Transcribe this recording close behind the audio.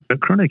But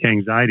chronic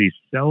anxiety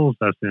sells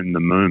us in the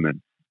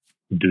moment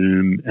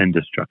doom and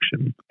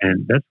destruction.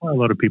 And that's why a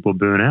lot of people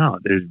burn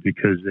out, is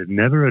because they've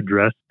never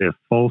addressed their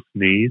false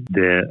needs,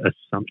 their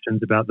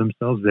assumptions about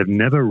themselves. They've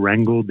never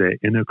wrangled their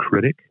inner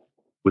critic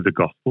with the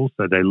gospel.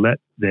 So they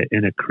let their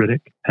inner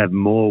critic have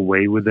more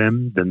way with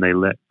them than they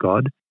let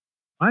God.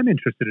 I'm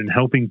interested in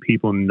helping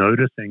people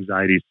notice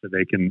anxiety so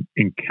they can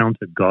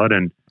encounter God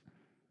and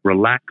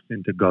relax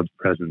into God's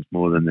presence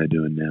more than they're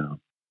doing now.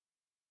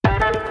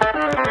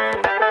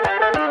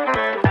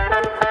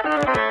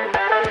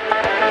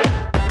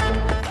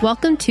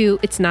 Welcome to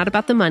It's Not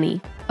About the Money,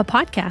 a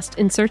podcast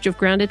in search of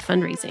grounded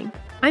fundraising.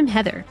 I'm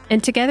Heather,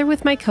 and together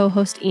with my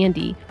co-host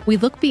Andy, we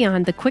look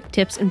beyond the quick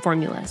tips and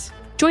formulas.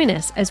 Join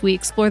us as we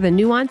explore the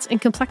nuance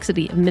and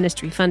complexity of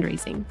ministry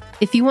fundraising.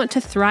 If you want to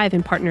thrive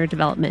in partner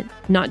development,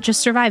 not just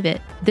survive it,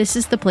 this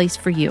is the place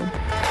for you.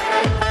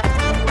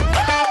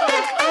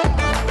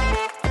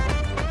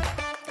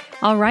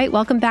 All right,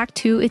 welcome back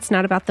to It's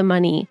Not About the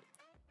Money.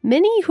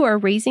 Many who are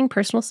raising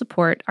personal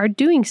support are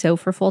doing so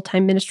for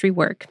full-time ministry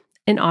work,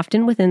 and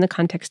often within the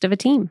context of a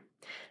team.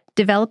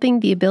 Developing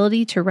the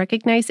ability to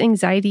recognize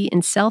anxiety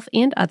in self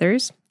and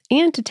others,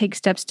 and to take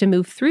steps to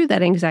move through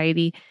that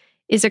anxiety,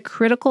 is a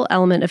critical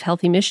element of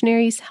healthy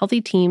missionaries,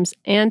 healthy teams,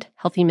 and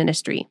healthy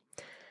ministry.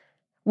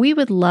 We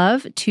would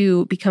love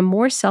to become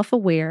more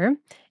self-aware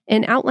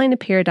and outline a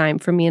paradigm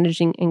for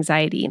managing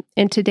anxiety.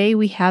 And today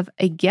we have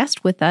a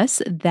guest with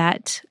us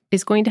that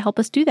is going to help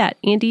us do that.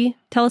 Andy,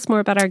 tell us more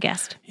about our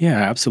guest.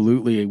 Yeah,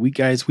 absolutely.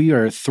 We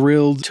are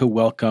thrilled to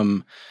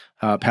welcome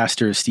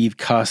Pastor Steve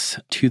Cuss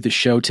to the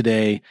show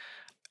today.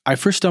 I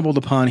first stumbled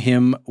upon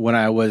him when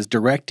I was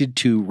directed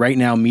to Right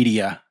Now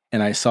Media,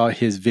 and I saw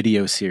his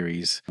video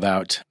series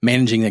about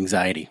managing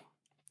anxiety.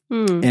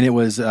 And it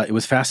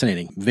was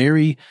fascinating.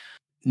 Very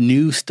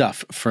new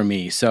stuff for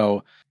me.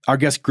 So our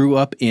guest grew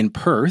up in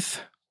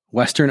Perth,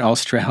 Western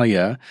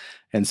Australia,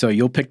 and so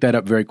you'll pick that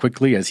up very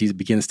quickly as he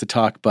begins to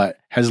talk, but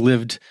has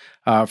lived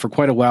for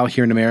quite a while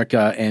here in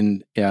America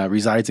and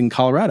resides in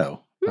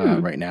Colorado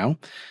right now.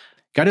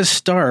 Got his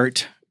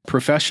start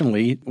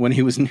professionally when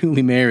he was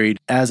newly married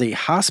as a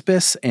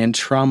hospice and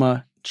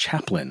trauma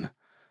chaplain,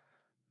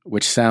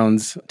 which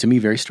sounds to me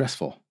very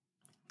stressful.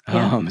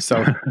 Yeah.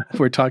 So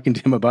we're talking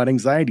to him about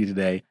anxiety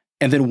today.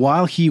 And then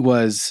while he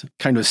was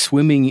kind of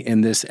swimming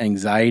in this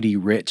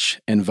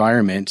anxiety-rich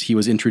environment, he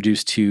was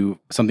introduced to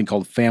something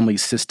called family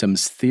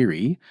systems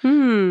theory.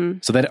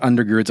 So that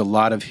undergirds a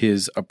lot of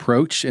his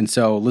approach. And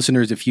so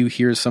listeners, if you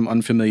hear some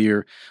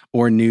unfamiliar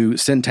or new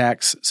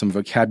syntax, some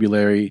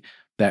vocabulary,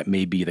 that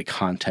may be the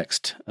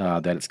context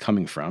that it's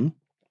coming from.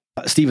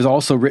 Steve has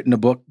also written a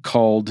book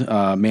called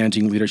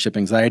Managing Leadership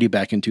Anxiety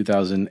back in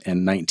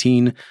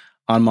 2019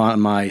 on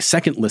my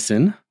second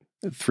listen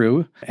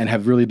through and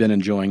have really been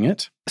enjoying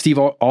it. Steve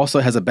also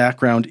has a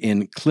background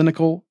in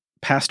clinical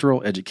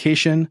pastoral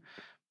education,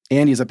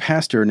 and he's a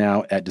pastor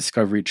now at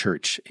Discovery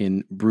Church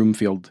in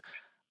Broomfield,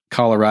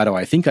 Colorado.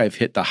 I think I've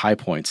hit the high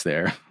points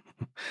there.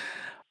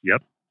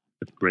 Yep,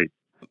 that's great.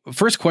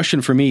 First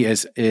question for me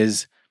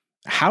is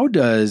how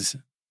does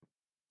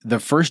the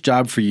first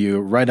job for you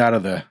right out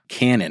of the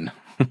cannon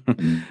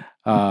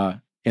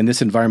in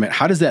this environment,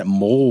 how does that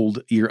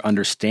mold your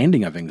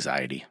understanding of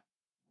anxiety?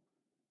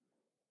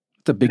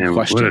 It's a big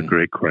question. What a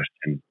great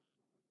question.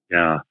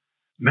 Yeah.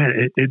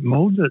 Man, it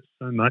molds it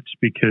so much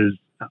because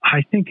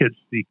I think it's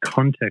the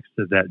context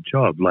of that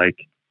job. Like,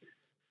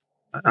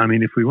 I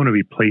mean, if we want to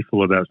be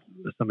playful about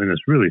something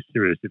that's really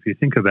serious, if you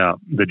think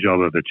about the job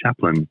of a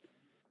chaplain,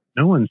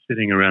 no one's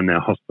sitting around their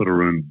hospital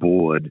room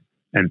bored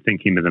and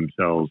thinking to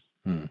themselves,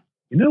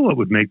 you know what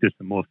would make this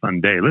a more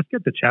fun day? Let's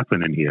get the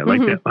chaplain in here. Like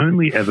they're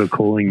only ever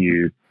calling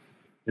you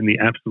in the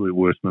absolute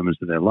worst moments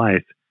of their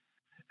life.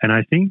 And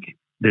I think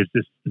there's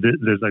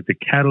like the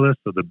catalyst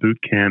or the boot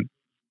camp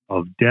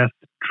of death,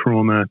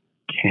 trauma,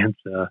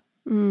 cancer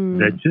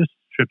that just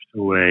strips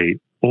away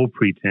all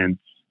pretense.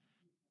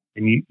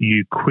 And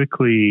you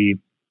quickly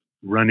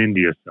run into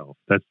yourself.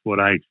 That's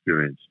what I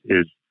experienced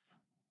is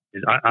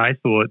I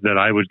thought that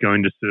I was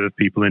going to serve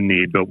people in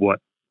need, but what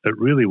it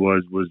really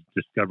was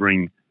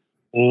discovering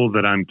all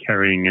that I'm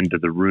carrying into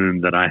the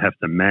room that I have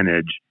to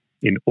manage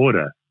in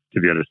order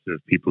to be able to serve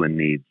people in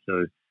need.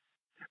 So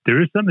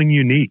there is something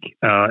unique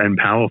and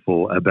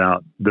powerful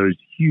about those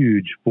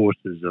huge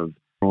forces of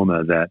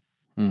trauma that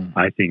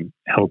I think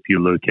help you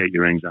locate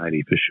your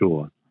anxiety for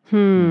sure.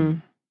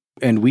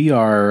 And we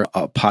are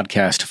a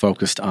podcast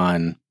focused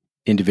on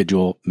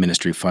individual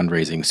ministry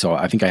fundraising. So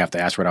I think I have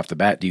to ask right off the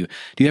bat, do you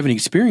have any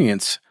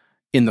experience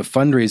in the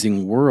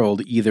fundraising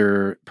world,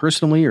 either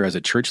personally or as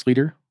a church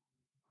leader?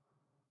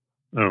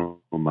 Oh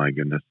my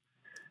goodness.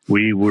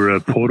 We were a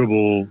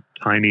portable,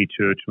 tiny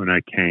church when I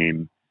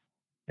came.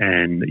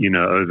 And,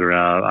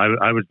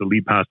 I was the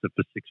lead pastor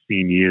for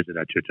 16 years at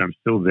that church. I'm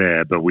still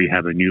there, but we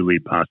have a new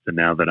lead pastor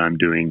now that I'm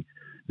doing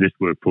this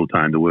work full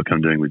time, the work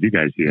I'm doing with you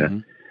guys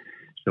here.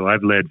 So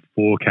I've led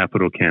 4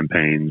 capital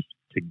campaigns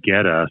to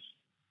get us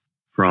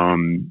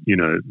from,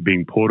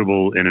 being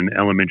portable in an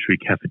elementary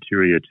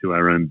cafeteria to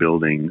our own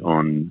building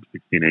on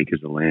 16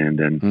 acres of land.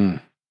 And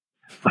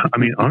I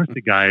mean,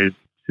 honestly, guys,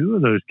 2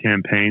 of those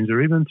campaigns,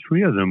 or even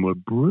 3 of them, were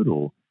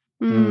brutal.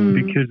 Mm.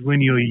 Because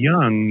when you're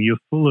young, you're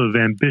full of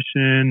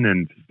ambition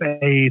and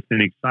faith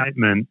and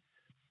excitement.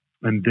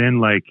 And then,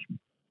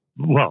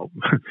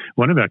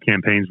 one of our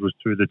campaigns was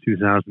through the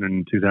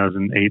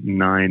 2008 and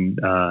 9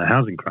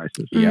 housing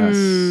crisis.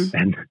 Yes.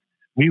 And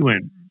we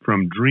went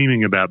from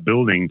dreaming about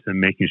building to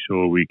making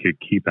sure we could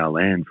keep our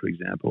land, for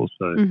example.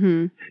 So,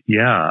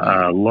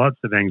 lots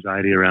of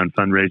anxiety around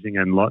fundraising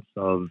and lots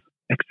of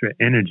extra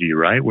energy,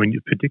 right?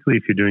 Particularly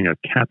if you're doing a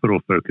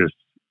capital-focused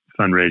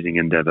fundraising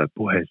endeavor,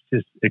 boy,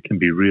 it can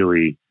be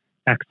really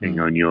taxing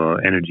on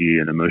your energy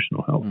and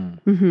emotional health.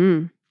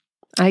 Mm-hmm.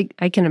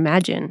 I can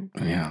imagine.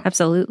 Yeah.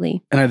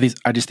 Absolutely. And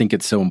I just think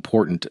it's so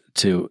important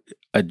to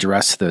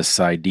address this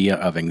idea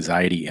of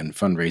anxiety in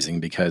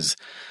fundraising, because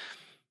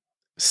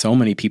so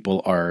many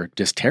people are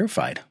just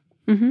terrified.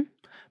 Mm-hmm.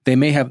 They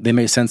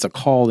may sense a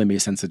call, they may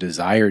sense a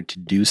desire to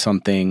do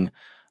something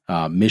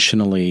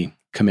missionally,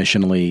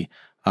 commissionally,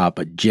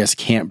 but just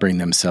can't bring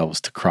themselves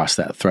to cross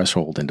that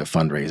threshold into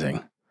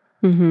fundraising.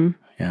 Mm-hmm.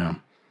 Yeah.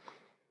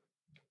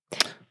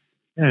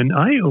 And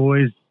I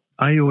always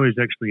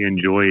actually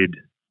enjoyed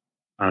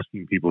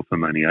asking people for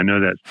money. I know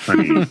that's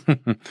funny,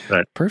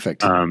 but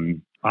perfect.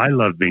 I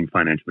love being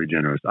financially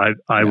generous.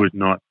 I was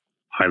not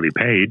highly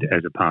paid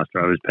as a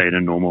pastor. I was paid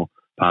a normal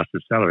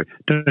pastor's salary.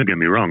 Don't get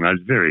me wrong. I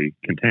was very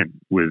content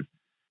with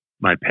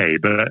my pay,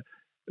 but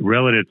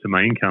relative to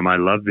my income, I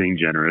love being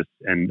generous.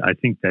 And I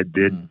think that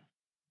did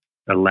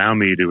allow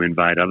me to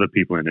invite other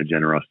people into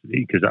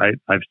generosity, because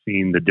I've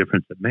seen the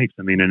difference it makes.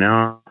 I mean, in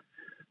our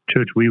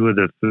church, we were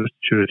the first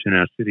church in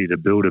our city to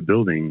build a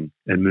building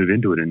and move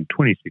into it in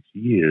 26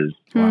 years.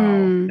 Wow.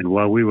 And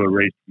while we were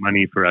raising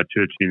money for our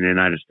church in the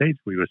United States,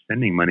 we were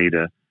sending money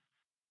to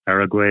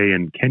Paraguay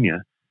and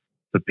Kenya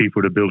for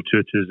people to build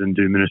churches and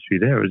do ministry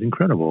there. It was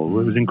incredible.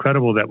 It was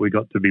incredible that we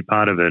got to be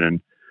part of it.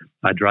 And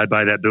I drive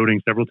by that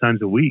building several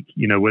times a week,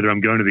 whether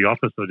I'm going to the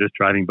office or just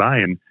driving by,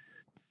 and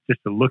just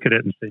to look at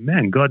it and say,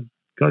 man, God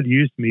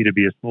used me to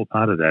be a small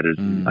part of that is,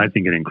 I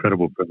think, an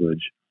incredible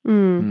privilege.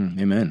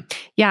 Amen.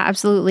 Yeah,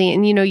 absolutely.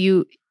 And,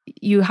 you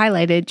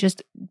highlighted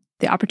just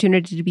the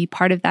opportunity to be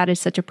part of that is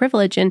such a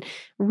privilege. And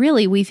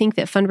really, we think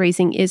that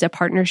fundraising is a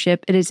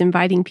partnership. It is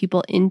inviting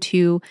people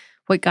into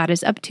what God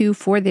is up to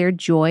for their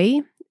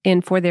joy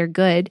and for their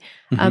good.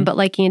 But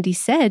like Andy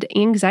said,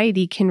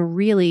 anxiety can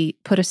really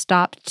put a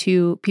stop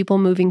to people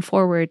moving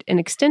forward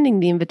and extending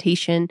the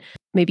invitation,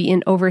 maybe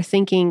in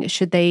overthinking,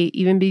 should they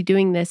even be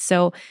doing this?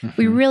 So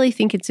we really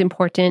think it's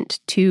important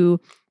to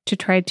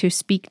try to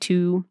speak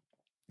to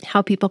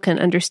how people can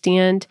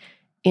understand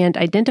and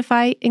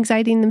identify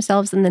anxiety in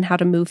themselves, and then how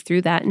to move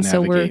through that. And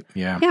Navigate,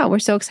 so we're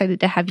so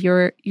excited to have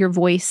your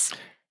voice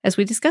as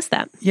we discuss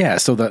that. Yeah.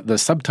 So the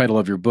subtitle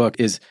of your book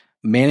is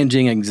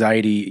Managing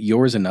Anxiety,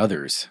 Yours and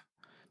Others.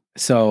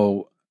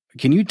 So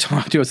can you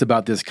talk to us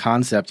about this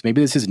concept?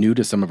 Maybe this is new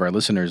to some of our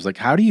listeners. Like,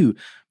 how do you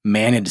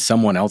manage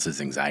someone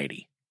else's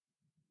anxiety?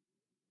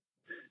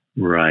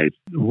 Right.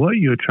 What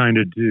you're trying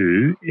to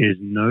do is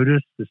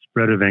notice the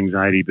spread of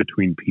anxiety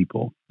between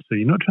people. So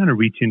you're not trying to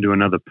reach into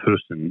another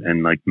person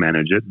and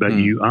manage it, but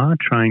you are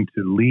trying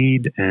to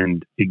lead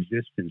and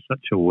exist in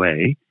such a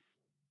way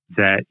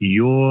that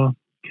your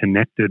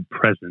connected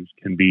presence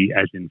can be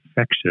as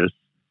infectious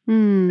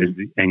as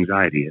the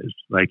anxiety is.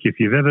 Like, if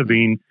you've ever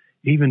been,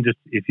 even just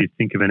if you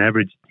think of an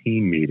average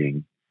team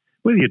meeting,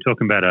 whether you're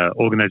talking about an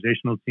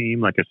organizational team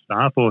like a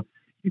staff, or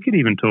you could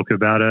even talk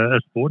about a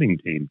sporting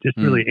team, just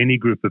really any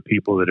group of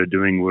people that are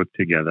doing work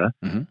together.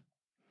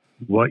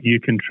 What you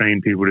can train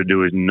people to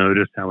do is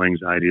notice how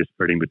anxiety is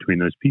spreading between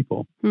those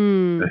people.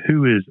 So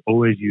who is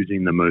always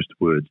using the most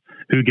words?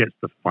 Who gets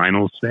the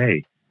final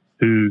say?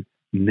 Who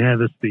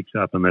never speaks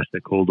up unless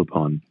they're called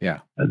upon? Yeah.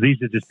 These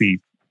would just be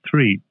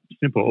 3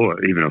 simple,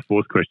 or even a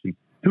 4th question.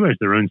 Who has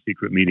their own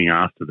secret meeting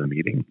after the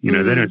meeting? They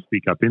don't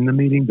speak up in the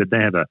meeting, but they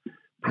have a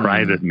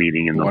private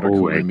meeting in the Water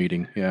hallway. cooler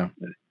meeting, yeah.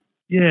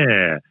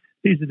 Yeah.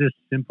 These are just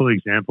simple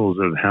examples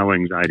of how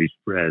anxiety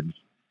spreads.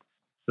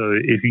 So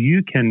if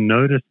you can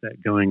notice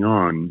that going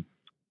on,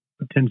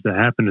 what tends to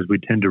happen is we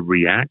tend to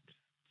react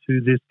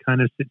to this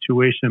kind of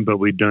situation, but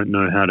we don't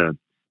know how to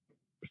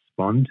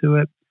respond to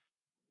it.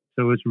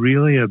 So it's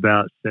really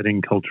about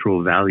setting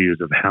cultural values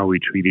of how we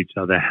treat each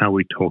other, how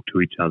we talk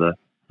to each other,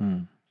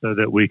 so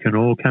that we can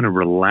all kind of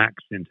relax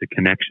into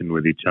connection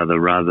with each other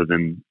rather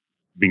than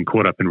being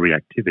caught up in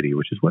reactivity,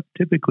 which is what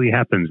typically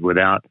happens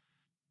without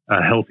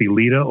a healthy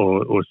leader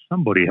or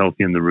somebody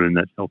healthy in the room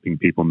that's helping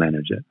people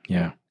manage it.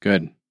 Yeah,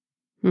 good.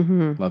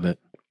 Love it.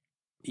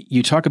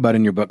 You talk about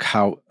in your book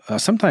how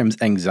sometimes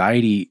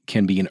anxiety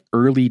can be an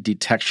early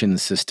detection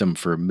system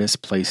for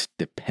misplaced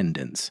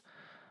dependence.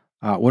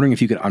 Wondering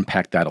if you could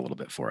unpack that a little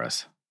bit for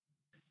us.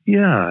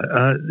 Yeah,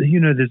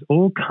 there's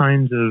all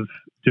kinds of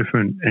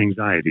different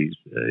anxieties,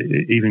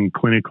 even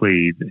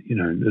clinically,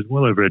 there's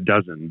well over a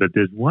dozen, but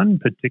there's one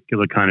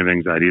particular kind of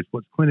anxiety. It's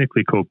what's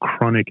clinically called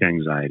chronic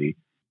anxiety.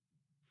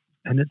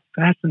 And it's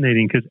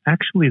fascinating because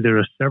actually there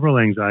are several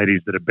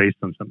anxieties that are based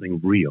on something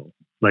real,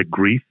 like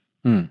grief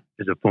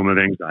is a form of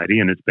anxiety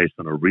and it's based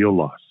on a real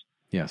loss.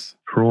 Yes.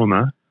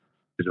 Trauma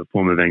is a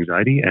form of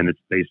anxiety, and it's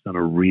based on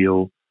a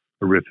real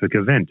horrific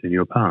event in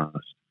your past.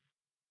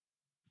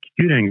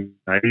 Acute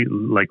anxiety,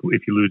 like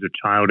if you lose a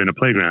child in a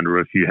playground, or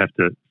if you have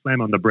to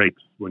slam on the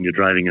brakes when you're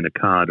driving in a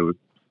car to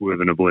swerve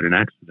and avoid an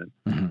accident,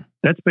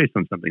 that's based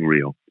on something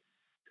real.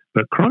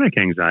 But chronic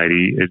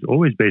anxiety is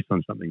always based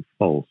on something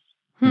false.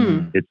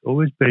 It's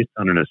always based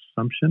on an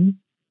assumption,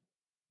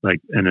 like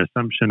an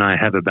assumption I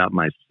have about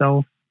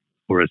myself,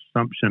 or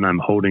assumption I'm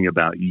holding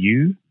about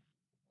you,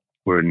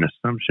 or an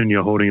assumption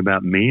you're holding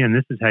about me. And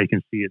this is how you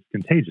can see it's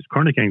contagious.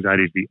 Chronic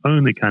anxiety is the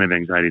only kind of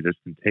anxiety that's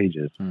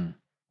contagious.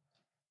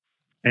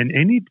 And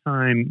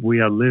anytime we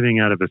are living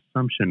out of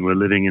assumption, we're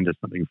living into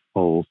something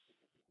false.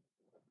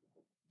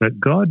 But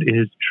God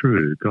is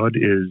true. God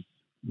is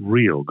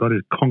real. God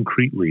is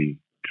concretely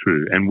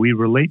true. And we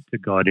relate to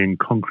God in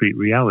concrete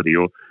reality,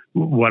 or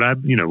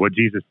what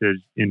Jesus says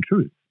in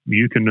truth.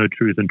 You can know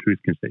truth, and truth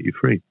can set you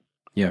free.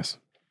 Yes.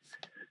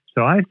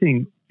 So I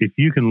think if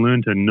you can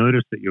learn to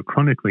notice that you're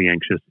chronically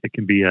anxious, it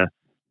can be a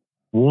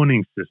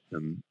warning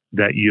system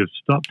that you've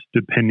stopped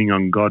depending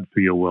on God for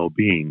your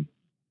well-being.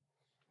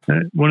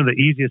 One of the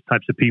easiest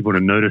types of people to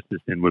notice this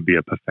in would be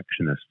a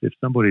perfectionist. If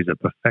somebody's a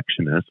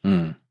perfectionist,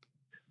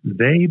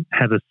 they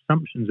have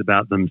assumptions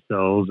about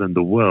themselves and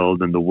the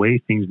world and the way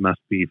things must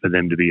be for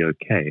them to be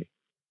okay.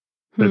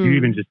 So if you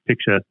even just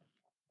picture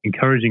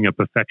encouraging a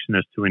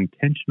perfectionist to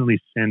intentionally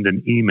send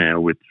an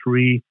email with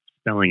 3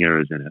 spelling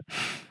errors in it,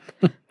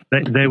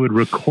 they would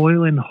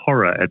recoil in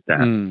horror at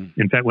that.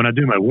 In fact, when I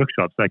do my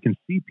workshops, I can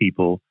see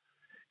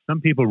some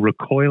people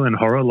recoil in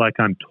horror like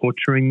I'm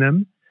torturing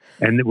them,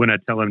 and when I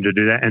tell them to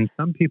do that, and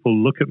some people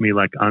look at me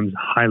like I'm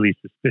highly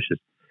suspicious.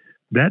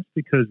 That's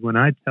because when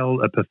I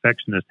tell a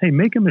perfectionist, hey,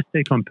 make a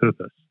mistake on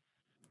purpose,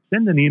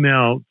 send an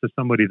email to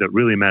somebody that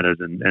really matters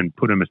and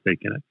put a mistake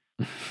in it.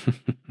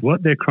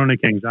 What their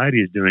chronic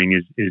anxiety is doing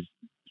is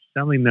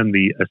selling them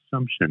the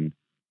assumption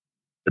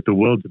that the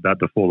world's about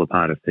to fall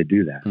apart if they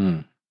do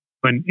that.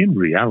 When in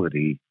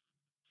reality,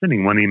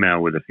 sending one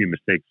email with a few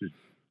mistakes is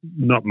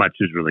not much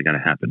is really going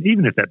to happen.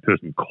 Even if that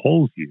person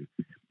calls you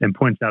and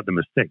points out the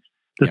mistakes,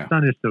 the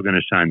sun is still going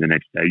to shine the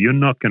next day. You're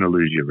not going to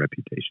lose your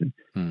reputation.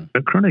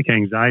 But chronic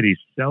anxiety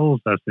sells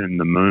us in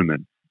the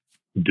moment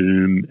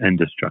doom and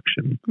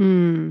destruction.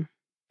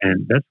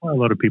 And that's why a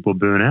lot of people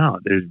burn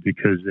out, is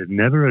because they've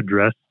never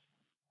addressed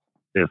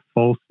their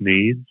false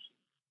needs,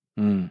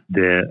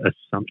 their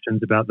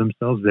assumptions about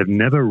themselves. They've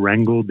never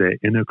wrangled their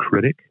inner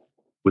critic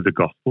with the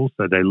gospel,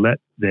 so they let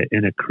their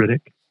inner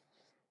critic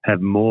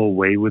have more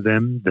way with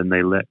them than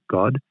they let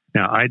God.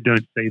 Now, I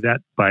don't say that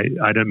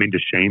I don't mean to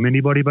shame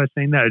anybody by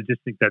saying that. I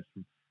just think that's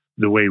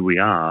the way we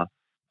are.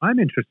 I'm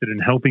interested in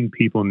helping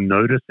people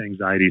notice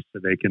anxieties so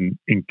they can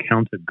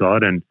encounter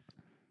God and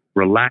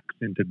relax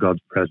into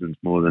God's presence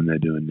more than they're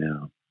doing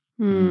now.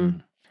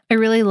 I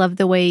really love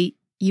the way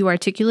you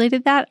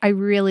articulated that. I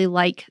really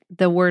like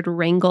the word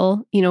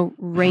wrangle,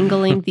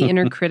 wrangling the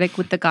inner critic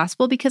with the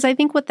gospel, because I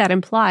think what that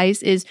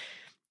implies is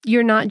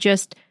you're not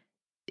just,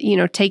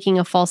 taking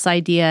a false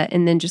idea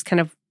and then just kind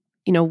of,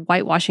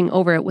 whitewashing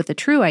over it with a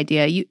true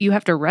idea. You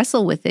have to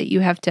wrestle with it.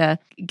 You have to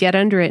get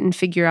under it and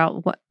figure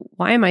out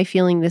why am I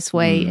feeling this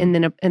way, and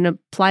then and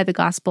apply the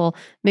gospel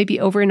maybe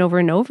over and over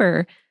and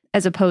over,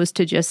 as opposed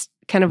to just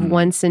kind of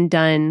once and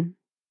done,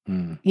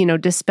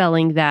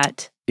 dispelling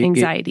that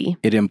anxiety.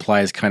 It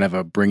implies kind of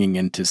a bringing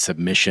into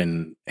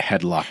submission,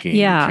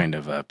 headlocking kind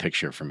of a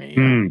picture for me.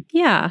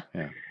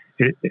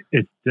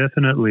 It's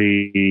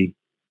definitely,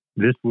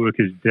 this work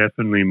is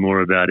definitely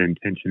more about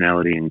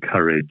intentionality and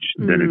courage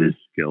than it is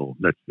skill.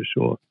 That's for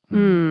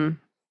sure.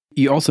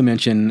 You also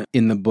mention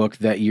in the book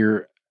that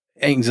your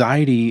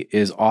anxiety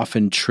is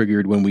often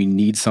triggered when we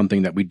need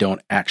something that we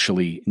don't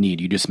actually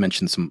need. You just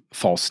mentioned some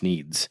false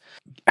needs.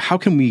 How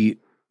can we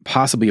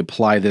possibly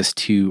apply this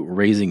to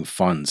raising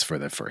funds for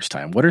the first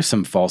time? What are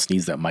some false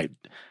needs that might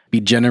be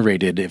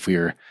generated if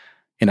we're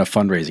in a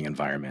fundraising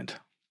environment?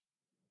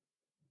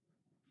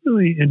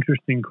 Really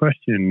interesting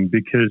question,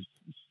 because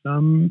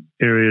some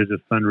areas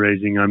of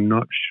fundraising I'm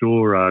not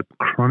sure are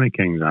chronic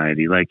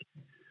anxiety. Like,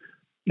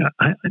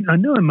 I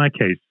know in my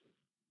case,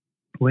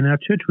 when our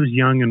church was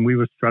young and we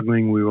were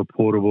struggling, we were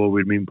portable.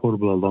 We'd been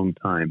portable a long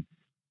time.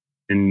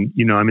 And,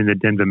 I'm in the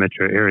Denver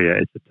metro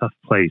area. It's a tough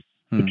place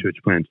for church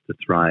plants to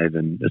thrive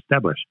and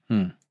establish.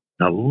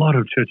 A lot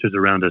of churches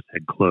around us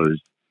had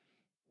closed.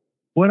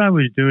 What I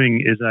was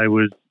doing is I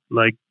was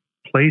like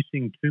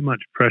placing too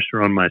much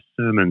pressure on my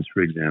sermons,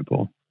 for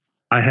example.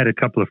 I had a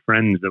couple of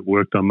friends that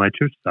worked on my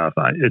church staff.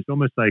 It's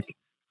almost like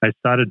I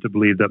started to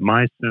believe that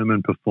my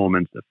sermon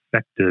performance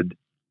affected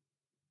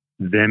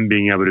them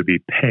being able to be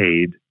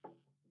paid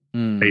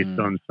based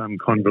on some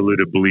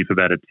convoluted belief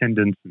about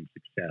attendance and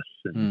success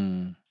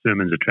and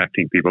sermons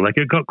attracting people. Like,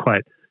 it got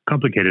quite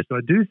complicated. So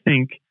I do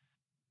think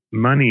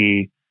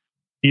money,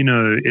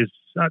 is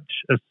such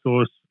a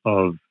source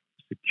of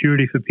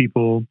security for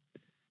people.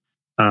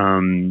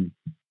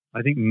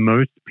 I think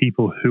most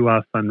people who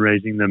are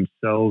fundraising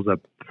themselves are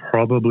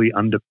probably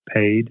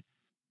underpaid.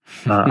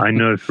 I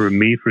know for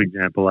me, for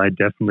example, I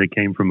definitely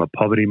came from a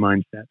poverty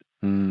mindset.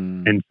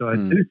 And so I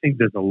do think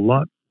there's a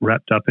lot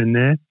wrapped up in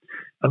there.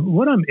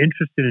 What I'm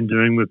interested in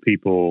doing with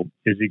people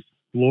is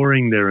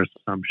exploring their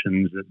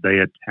assumptions that they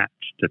attach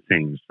to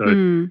things.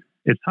 So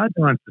it's hard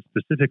to answer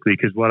specifically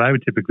because what I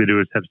would typically do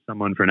is have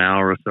someone for an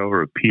hour or so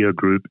or a peer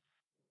group,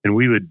 and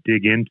we would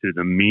dig into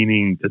the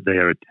meaning that they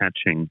are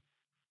attaching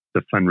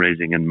to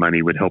fundraising, and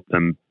money would help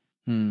them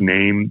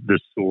name the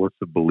source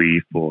of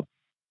belief or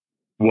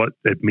what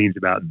it means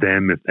about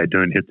them if they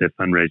don't hit their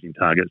fundraising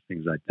targets,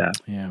 things like that.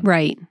 Yeah.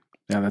 Right.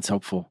 Yeah, that's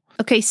helpful.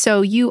 Okay,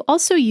 so you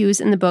also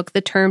use in the book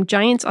the term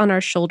giants on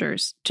our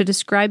shoulders to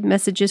describe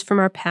messages from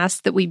our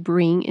past that we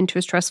bring into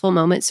a stressful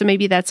moment. So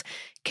maybe that's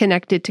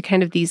connected to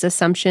kind of these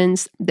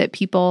assumptions that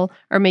people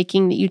are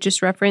making that you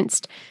just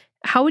referenced.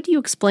 How would you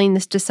explain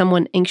this to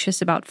someone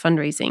anxious about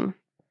fundraising?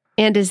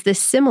 And is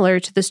this similar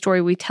to the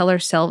story we tell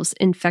ourselves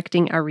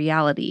infecting our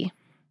reality?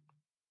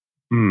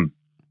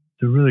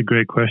 It's a really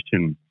great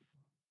question.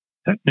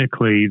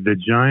 Technically, the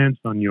giants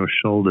on your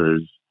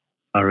shoulders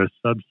are a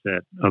subset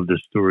of the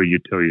story you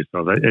tell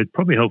yourself. It's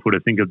probably helpful to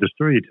think of the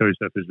story you tell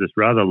yourself as this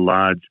rather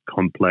large,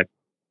 complex,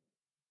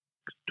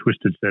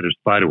 twisted set of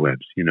spider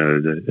webs.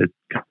 It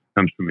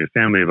comes from your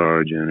family of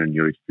origin and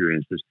your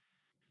experiences.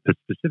 But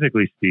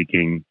specifically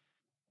speaking,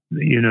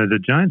 the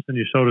giants on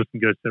your shoulders can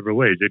go several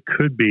ways. It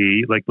could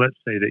be, like, let's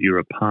say that you're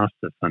a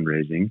pastor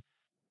fundraising,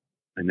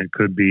 and it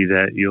could be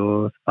that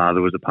your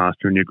father was a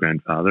pastor and your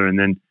grandfather, and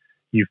then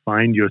you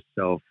find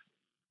yourself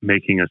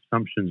making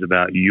assumptions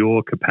about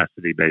your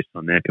capacity based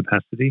on their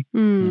capacity.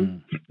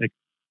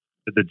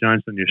 The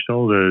giants on your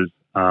shoulders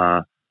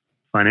are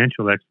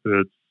financial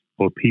experts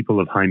or people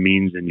of high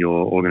means in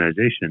your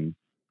organization,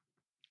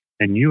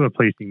 and you are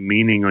placing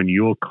meaning on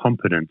your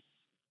competence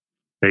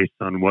based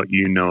on what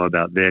you know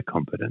about their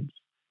competence.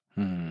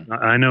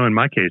 I know in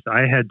my case,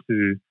 I had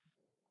to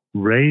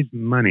raise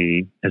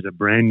money as a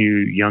brand new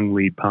young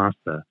lead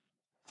pastor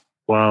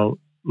while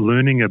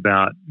learning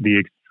about the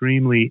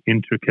extremely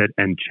intricate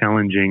and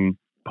challenging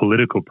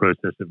political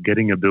process of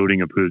getting a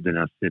building approved in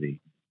our city.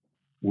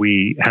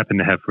 We happen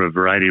to have, for a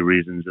variety of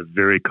reasons, a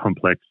very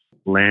complex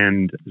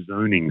land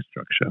zoning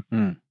structure.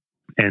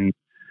 And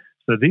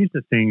so these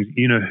are things,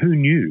 who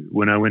knew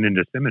when I went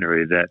into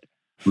seminary that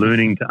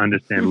learning to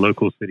understand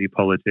local city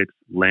politics,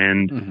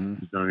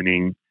 land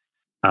zoning,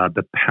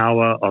 the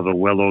power of a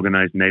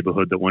well-organized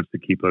neighborhood that wants to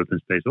keep open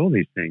space, all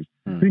these things,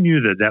 who knew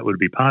that would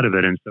be part of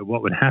it? And so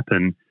what would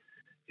happen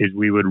is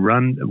we would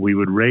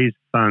raise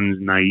funds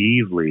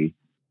naively,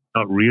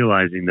 not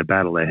realizing the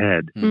battle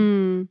ahead,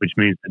 which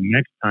means the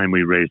next time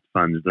we raised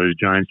funds, those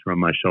giants were on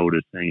my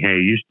shoulders saying,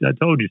 hey, I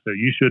told you so,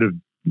 you should have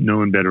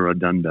known better or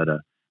done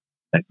better.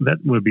 That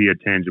would be a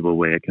tangible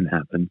way it can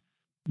happen.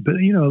 But,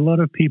 a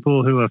lot of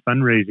people who are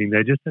fundraising,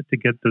 they just have to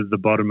get to the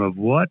bottom of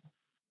what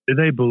do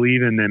they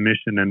believe in their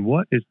mission and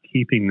what is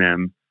keeping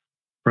them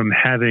from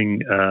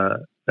having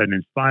an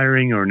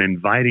inspiring or an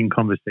inviting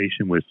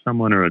conversation with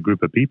someone or a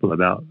group of people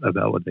about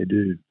what they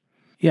do.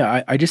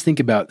 Yeah, I just think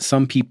about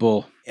some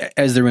people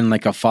as they're in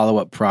like a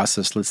follow-up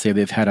process. Let's say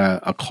they've had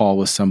a call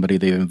with somebody,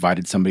 they've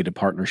invited somebody to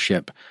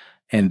partnership,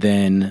 and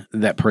then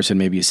that person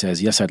maybe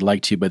says, yes, I'd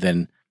like to, but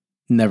then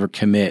never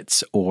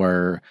commits,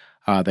 or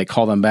they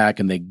call them back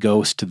and they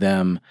ghost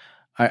them.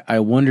 I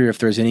wonder if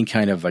there's any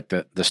kind of like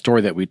the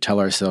story that we tell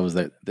ourselves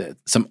that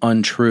some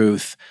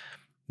untruth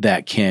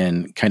that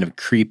can kind of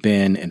creep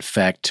in,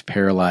 infect,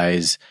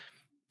 paralyze,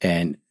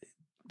 and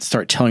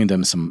start telling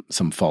them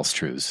some false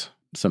truths.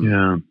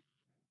 Yeah.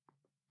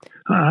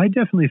 I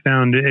definitely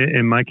found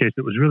in my case,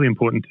 it was really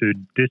important to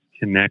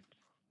disconnect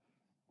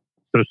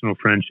personal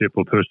friendship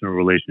or personal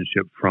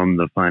relationship from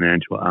the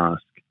financial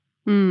ask.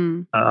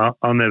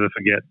 I'll never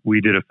forget, we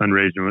did a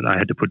fundraiser and I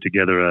had to put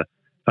together a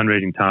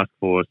fundraising task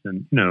force,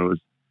 and it was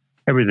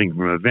everything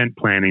from event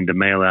planning to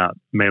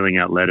mailing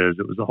out letters.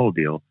 It was a whole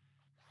deal,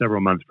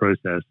 several months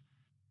process.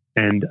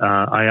 And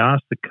I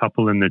asked a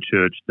couple in the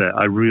church that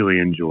I really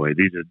enjoy.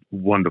 These are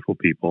wonderful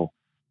people.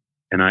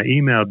 And I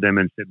emailed them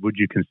and said, would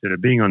you consider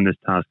being on this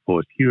task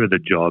force? Here are the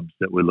jobs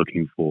that we're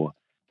looking for.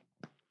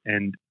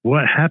 And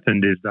what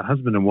happened is the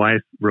husband and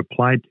wife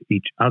replied to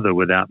each other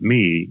without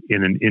me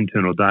in an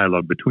internal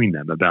dialogue between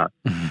them about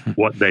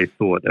what they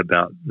thought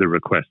about the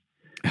request.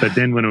 But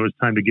then when it was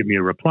time to give me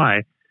a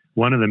reply,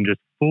 one of them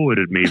just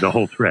forwarded me the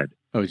whole thread.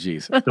 Oh,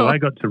 geez. So I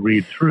got to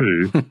read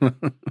through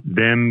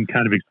them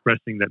kind of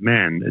expressing that,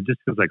 man, it just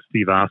feels like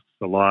Steve asks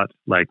a lot.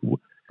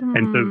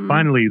 And so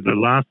finally, the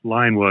last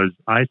line was,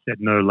 I said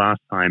no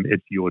last time,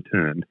 it's your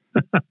turn.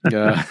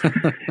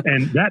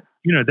 And that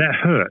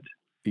hurt.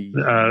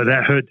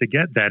 That hurt to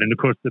get that. And of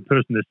course, the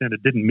person that sent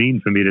it didn't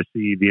mean for me to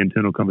see the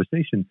internal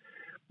conversation.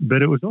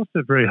 But it was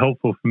also very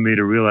helpful for me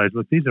to realize,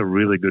 look, these are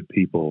really good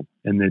people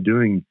and they're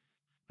doing,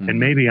 and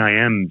maybe I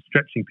am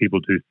stretching people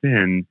too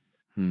thin.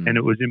 And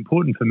it was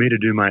important for me to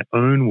do my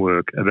own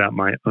work about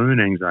my own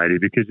anxiety,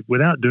 because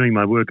without doing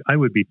my work, I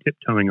would be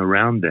tiptoeing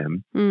around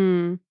them,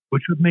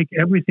 which would make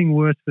everything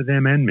worse for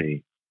them and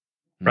me,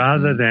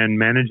 rather than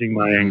managing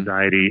my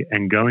anxiety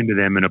and going to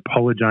them and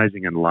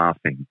apologizing and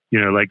laughing,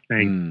 like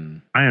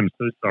saying, I am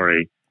so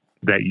sorry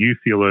that you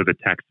feel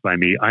overtaxed by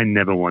me. I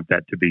never want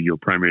that to be your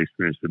primary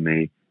experience with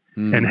me.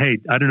 And hey,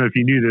 I don't know if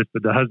you knew this,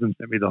 but the husband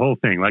sent me the whole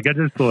thing. Like I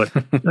just thought,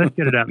 let's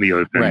get it out in the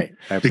open. Right,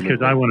 absolutely.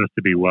 Because I want us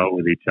to be well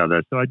with each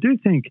other. So I do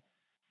think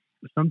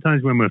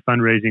sometimes when we're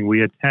fundraising,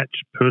 we attach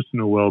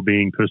personal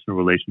well-being, personal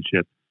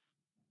relationship.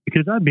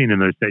 Because I've been in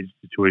those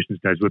situations,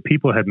 guys, where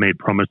people have made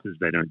promises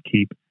they don't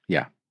keep.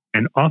 Yeah.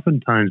 And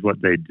oftentimes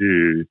what they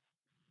do,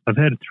 I've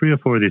had 3 or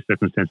 4 of these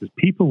circumstances.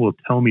 People will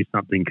tell me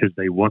something because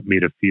they want me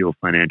to feel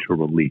financial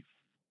relief.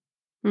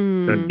 So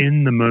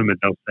in the moment,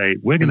 they'll say,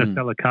 we're going to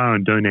sell a car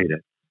and donate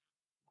it.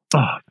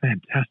 Oh,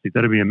 fantastic.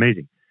 That'd be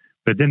amazing.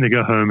 But then they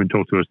go home and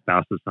talk to a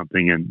spouse or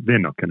something, and they're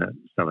not going to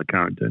sell a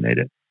car and donate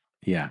it.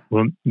 Yeah.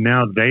 Well,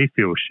 now they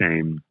feel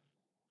shame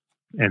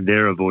and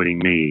they're avoiding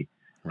me.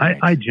 Right.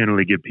 I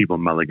generally give people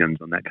mulligans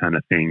on that kind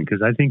of thing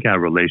because I think our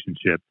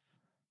relationship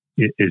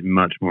is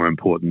much more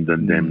important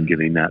than them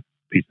giving that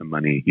piece of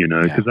money,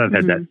 because I've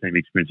had that same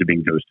experience of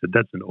being ghosted.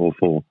 That's an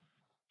awful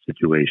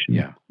situation.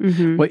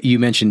 Yeah. What you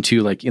mentioned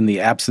too, like in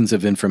the absence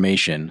of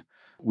information,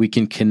 we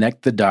can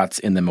connect the dots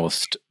in the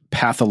most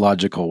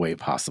pathological way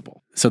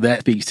possible. So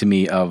that speaks to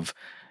me of,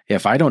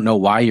 if I don't know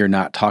why you're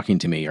not talking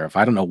to me, or if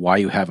I don't know why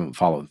you haven't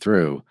followed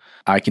through,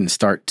 I can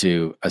start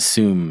to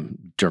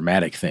assume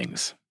dramatic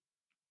things.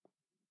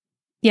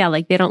 Yeah,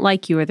 like they don't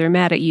like you, or they're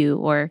mad at you,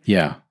 or...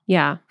 Yeah.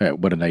 Yeah.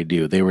 What did I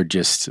do? They were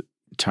just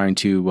trying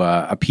to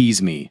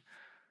appease me.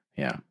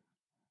 Yeah.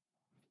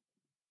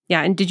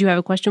 Yeah. And did you have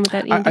a question with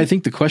that, Andy? I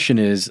think the question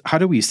is, how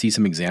do we see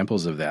some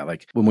examples of that?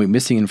 Like when we're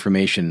missing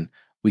information,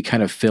 we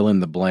kind of fill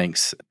in the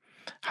blanks.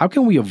 How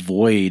can we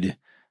avoid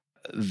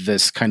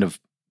this kind of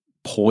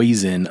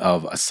poison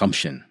of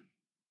assumption?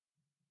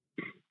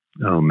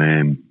 Oh,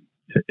 man.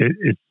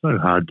 It's so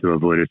hard to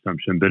avoid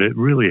assumption, but it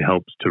really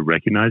helps to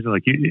recognize it.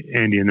 Like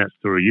Andy, in that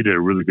story, you did a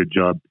really good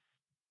job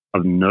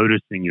of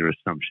noticing your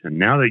assumption.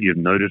 Now that you've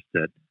noticed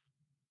it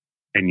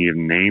and you've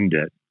named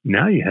it,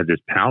 now you have this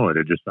power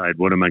to decide,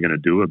 what am I going to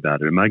do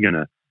about it? Am I going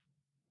to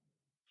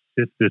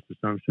sift this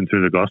assumption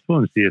through the gospel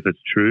and see if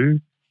it's true?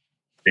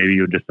 Maybe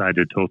you'll decide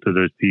to talk to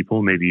those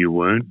people. Maybe you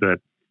won't. But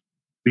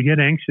we get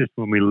anxious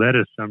when we let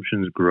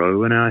assumptions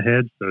grow in our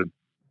heads. So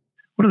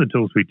one of the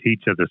tools we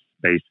teach are the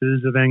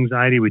spaces of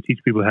anxiety. We teach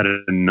people how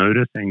to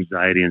notice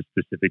anxiety in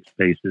specific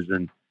spaces.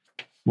 And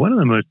one of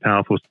the most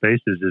powerful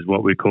spaces is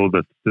what we call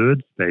the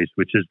third space,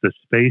 which is the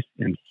space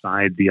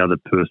inside the other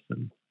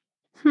person.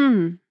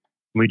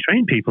 We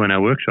train people in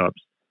our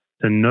workshops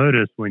to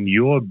notice when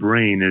your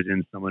brain is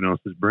in someone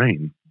else's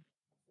brain.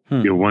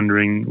 You're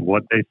wondering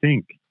what they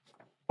think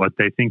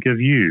of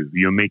you.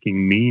 You're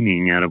making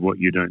meaning out of what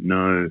you don't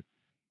know.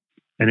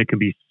 And it can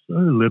be so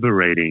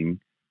liberating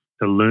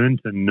to learn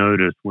to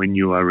notice when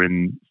you are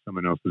in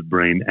someone else's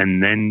brain,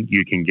 and then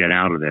you can get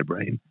out of their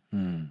brain.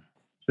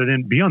 So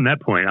then beyond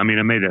that point, I mean,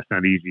 I made that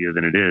sound easier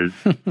than it is,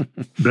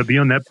 but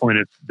beyond that point,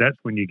 that's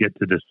when you get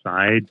to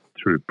decide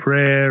through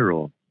prayer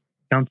or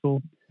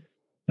counsel,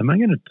 am I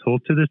going to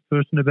talk to this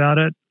person about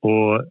it,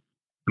 or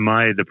am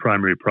I the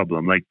primary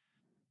problem? Like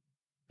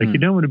you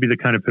don't want to be the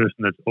kind of person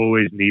that's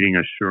always needing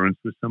assurance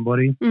with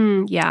somebody.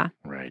 Yeah.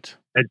 Right.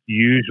 That's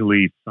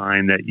usually a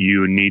sign that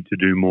you need to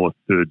do more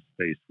third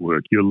space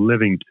work. You're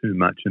living too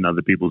much in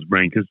other people's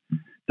brain, because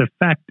the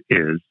fact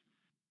is,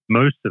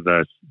 most of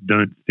us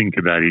don't think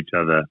about each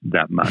other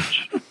that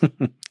much.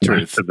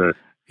 Most of us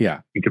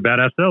think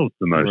about ourselves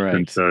the most. Right.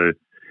 And so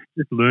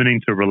just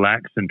learning to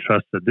relax and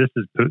trust that this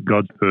is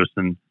God's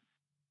person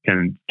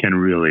can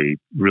really,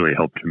 really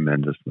help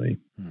tremendously.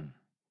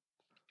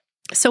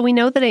 So we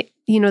know that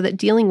that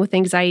dealing with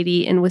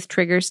anxiety and with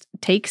triggers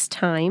takes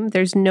time.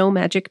 There's no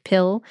magic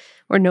pill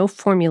or no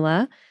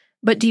formula.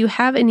 But do you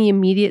have any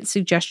immediate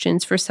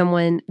suggestions for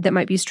someone that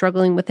might be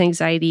struggling with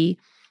anxiety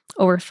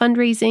or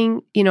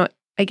fundraising?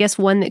 I guess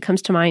one that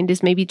comes to mind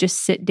is maybe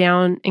just sit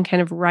down and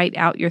kind of write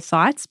out your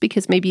thoughts,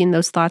 because maybe in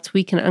those thoughts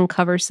we can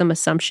uncover some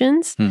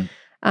assumptions.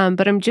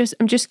 But I'm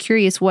just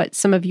curious what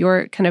some of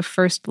your kind of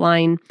first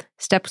line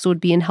steps would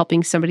be in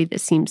helping somebody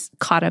that seems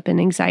caught up in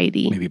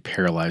anxiety. Maybe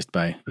paralyzed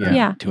by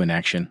to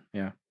inaction.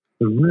 Yeah.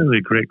 A really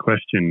great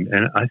question.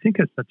 And I think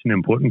it's such an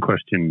important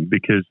question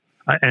because,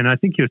 I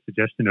think your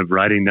suggestion of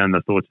writing down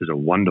the thoughts is a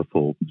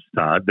wonderful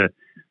start.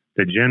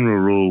 The general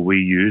rule we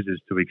use is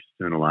to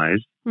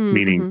externalize,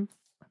 meaning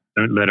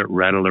don't let it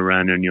rattle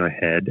around in your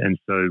head. And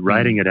so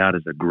writing it out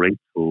is a great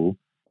tool.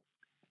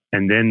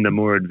 And then the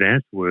more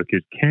advanced work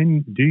is,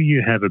 do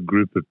you have a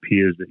group of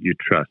peers that you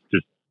trust?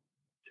 Just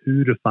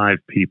 2 to 5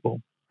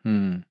 people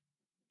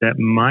that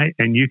might,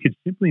 and you could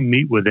simply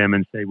meet with them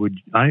and say,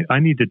 I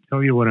need to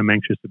tell you what I'm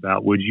anxious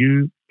about. Would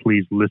you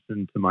please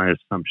listen to my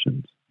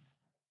assumptions?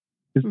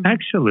 Because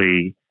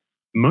actually,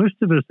 most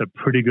of us are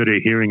pretty good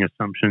at hearing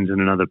assumptions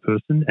in another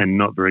person and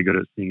not very good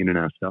at seeing it in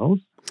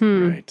ourselves.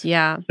 Right.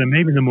 Yeah. So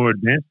maybe the more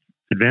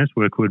advanced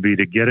work would be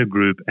to get a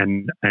group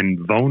and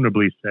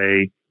vulnerably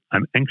say,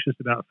 I'm anxious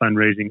about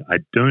fundraising. I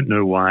don't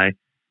know why.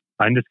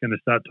 I'm just going to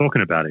start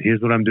talking about it. Here's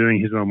what I'm doing.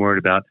 Here's what I'm worried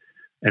about.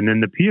 And then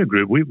the peer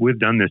group, we've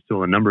done this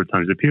still a number of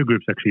times. The peer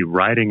group's actually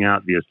writing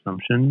out the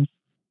assumptions.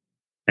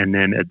 And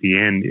then at the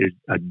end is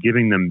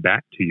giving them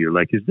back to you.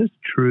 Like, is this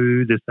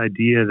true? This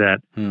idea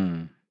that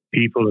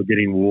people are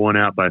getting worn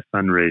out by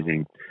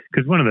fundraising.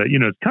 Because one of the,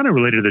 it's kind of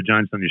related to the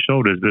giants on your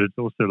shoulders, but it's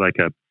also like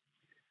a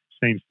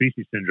same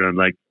species syndrome.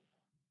 Like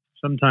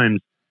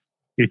sometimes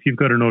if you've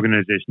got an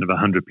organization of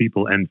 100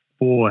 people and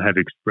 4 have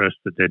expressed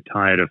that they're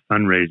tired of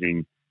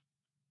fundraising,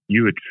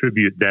 you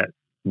attribute that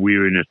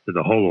weariness to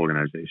the whole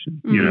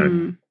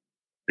organization.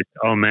 It's,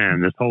 oh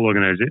man, this whole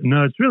organization.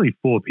 No, it's really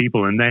 4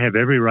 people and they have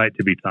every right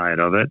to be tired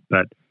of it,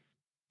 but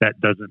that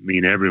doesn't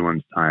mean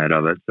everyone's tired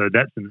of it. So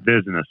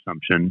there's an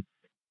assumption.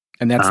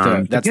 And that's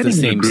the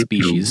same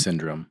species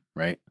syndrome,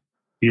 right?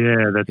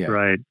 Yeah, that's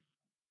right.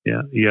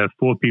 Yeah.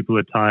 4 people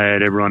are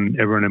tired. Everyone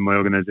in my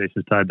organization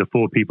is tired. The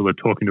 4 people are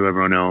talking to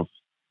everyone else.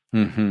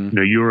 Mm-hmm.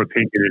 Your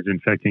opinion is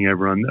infecting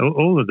everyone.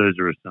 All of those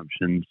are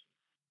assumptions.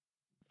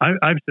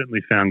 I've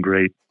certainly found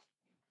great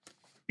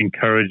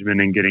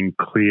encouragement in getting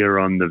clear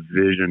on the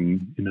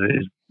vision.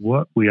 Is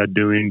what we are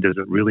doing, does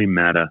it really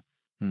matter?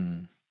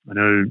 I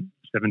know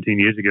 17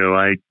 years ago,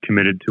 I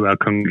committed to our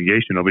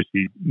congregation.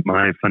 Obviously,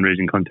 my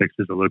fundraising context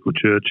is a local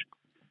church.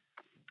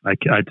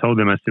 I told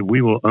them, I said,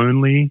 we will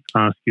only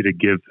ask you to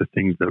give for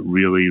things that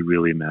really,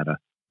 really matter.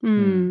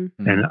 And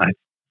I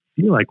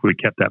feel like we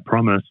kept that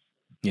promise.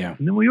 Yeah.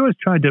 And then we always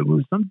tried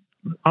to,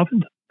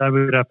 often I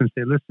would up and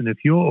say, listen, if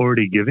you're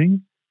already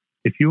giving,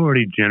 if you're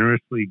already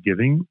generously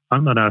giving,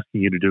 I'm not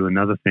asking you to do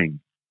another thing.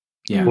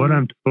 Yeah. What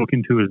I'm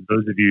talking to is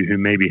those of you who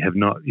maybe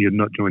you've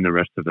not joined the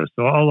rest of us.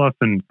 So I'll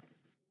often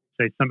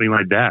say something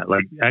like that,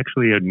 like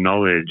actually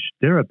acknowledge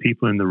there are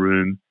people in the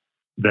room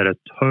that are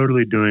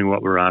totally doing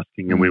what we're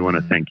asking and we want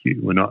to thank you.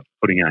 We're not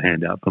putting our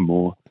hand out for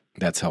more.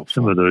 That's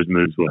helpful. Some of those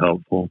moves were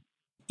helpful.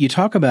 You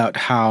talk about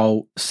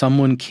how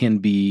someone can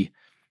be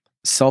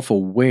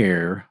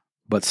self-aware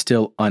but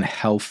still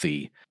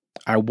unhealthy.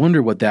 I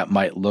wonder what that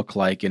might look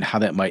like and how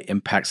that might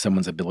impact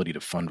someone's ability to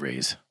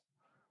fundraise.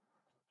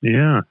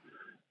 Yeah.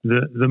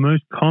 The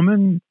most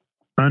common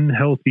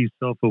unhealthy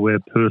self-aware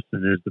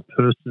person is the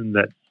person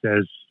that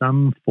says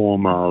some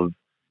form of,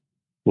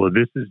 well,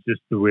 this is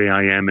just the way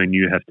I am and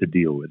you have to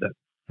deal with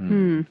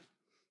it.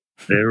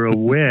 They're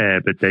aware,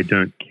 but they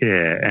don't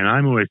care. And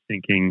I'm always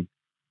thinking,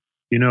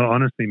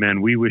 honestly,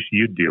 man, we wish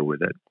you'd deal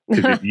with it.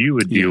 Because if you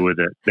would deal with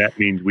it, that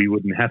means we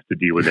wouldn't have to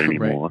deal with it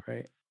anymore.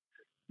 Right.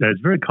 That's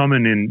very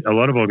common in a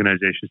lot of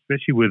organizations,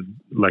 especially with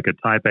like a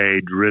type A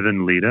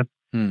driven leader.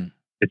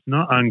 It's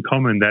not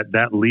uncommon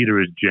that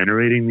leader is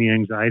generating the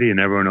anxiety and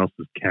everyone else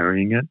is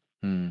carrying it.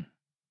 And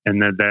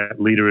that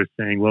leader is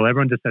saying, well,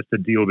 everyone just has to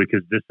deal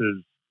because this is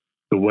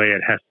the way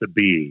it has to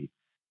be.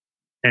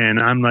 And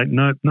I'm like,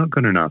 no, not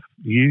good enough.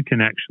 You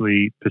can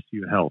actually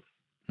pursue health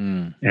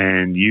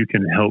and you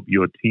can help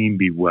your team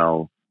be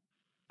well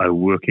by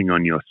working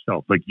on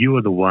yourself. Like you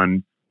are the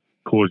one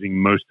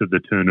causing most of the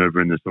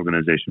turnover in this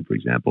organization, for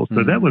example.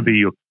 So that would be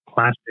your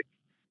classic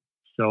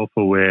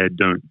self-aware,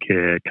 don't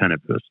care kind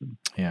of person.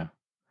 Yeah.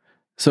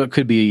 So it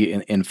could be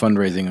in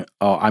fundraising,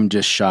 oh, I'm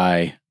just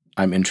shy,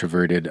 I'm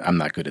introverted, I'm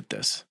not good at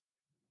this.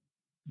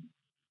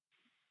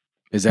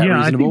 Is that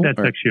reasonable? I think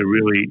that's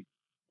actually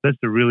that's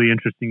a really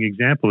interesting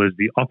example, is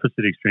the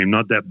opposite extreme,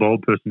 not that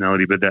bold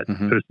personality, but that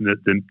person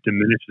that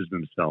diminishes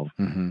themselves.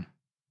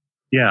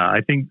 Yeah,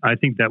 I think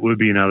that would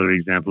be another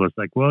example. It's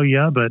like, well,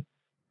 yeah, but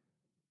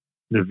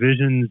the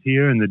vision's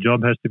here and the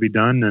job has to be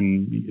done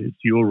and it's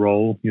your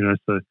role,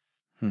 so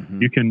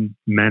you can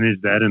manage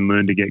that and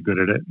learn to get good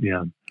at it.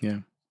 Yeah. Yeah.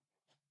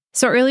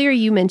 So earlier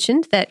you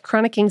mentioned that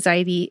chronic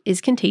anxiety is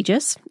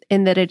contagious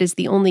and that it is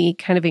the only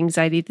kind of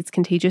anxiety that's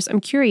contagious. I'm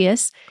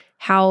curious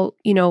how,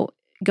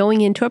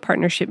 going into a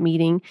partnership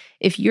meeting,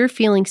 if you're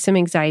feeling some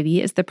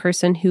anxiety as the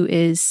person who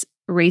is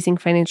raising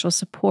financial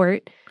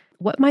support,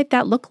 what might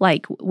that look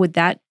like? Would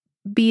that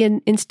be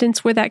an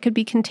instance where that could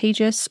be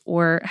contagious,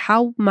 or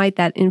how might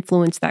that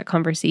influence that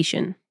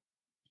conversation?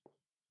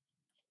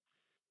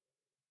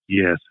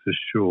 Yes, for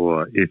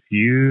sure. If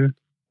you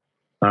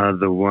are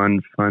the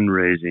one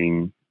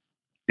fundraising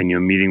and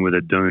you're meeting with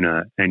a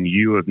donor and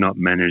you have not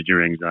managed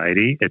your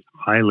anxiety, it's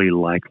highly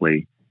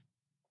likely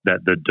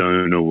that the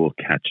donor will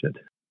catch it.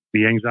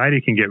 The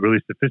anxiety can get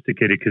really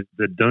sophisticated because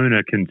the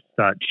donor can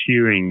start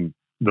cheering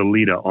the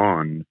leader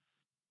on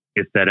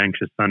if that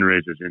anxious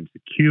fundraiser is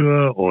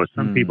insecure, or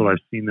some people, I've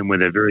seen them where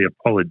they're very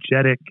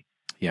apologetic.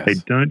 Yes. They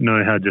don't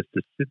know how just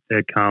to sit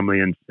there calmly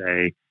and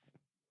say,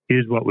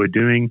 here's what we're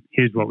doing,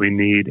 here's what we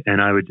need,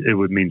 and it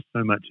would mean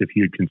so much if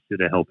you'd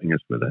consider helping us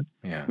with it.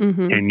 Yeah.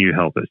 Can you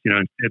help us?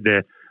 Instead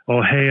they're,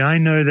 oh, hey, I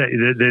know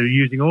that they're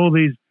using all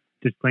these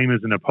disclaimers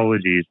and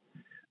apologies.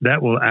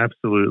 That will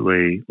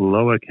absolutely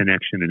lower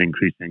connection and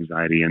increase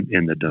anxiety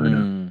in the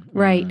donor.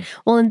 Right.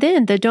 Well, and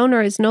then the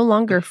donor is no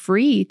longer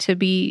free to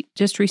be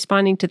just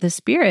responding to the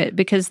spirit,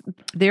 because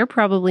they're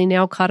probably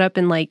now caught up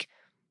in like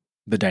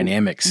the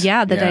dynamics.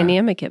 Yeah, the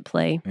dynamic at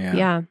play.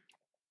 Yeah.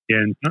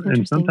 And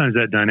sometimes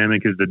that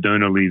dynamic is the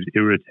donor leaves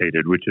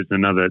irritated, which is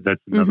another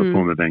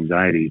form of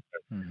anxiety.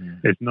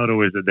 It's not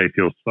always that they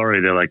feel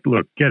sorry. They're like,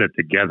 look, get it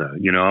together.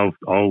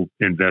 I'll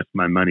invest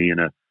my money in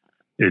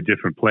a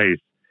different place.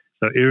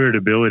 So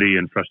irritability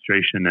and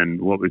frustration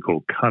and what we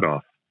call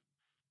cutoff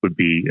would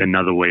be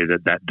another way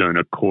that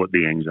donor caught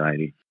the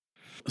anxiety.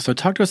 So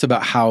talk to us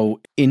about how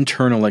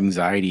internal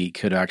anxiety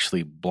could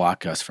actually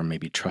block us from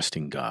maybe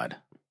trusting God.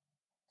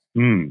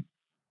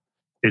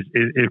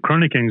 If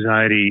chronic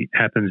anxiety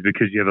happens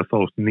because you have a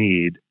false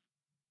need,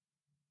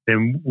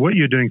 then what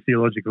you're doing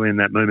theologically in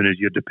that moment is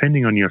you're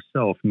depending on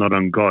yourself, not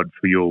on God,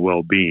 for your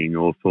well-being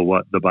or for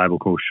what the Bible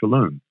calls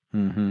shalom.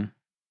 Mm-hmm.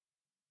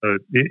 So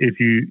if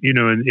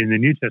in the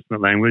New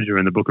Testament language or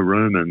in the book of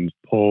Romans,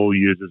 Paul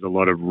uses a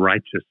lot of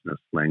righteousness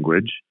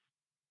language.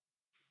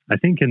 I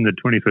think in the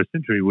 21st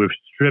century, we've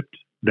stripped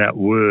that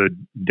word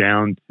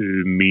down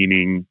to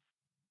meaning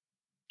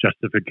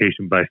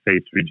justification by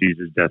faith through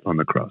Jesus' death on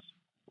the cross.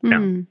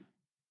 Now,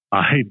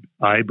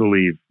 I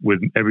believe with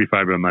every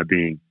fiber of my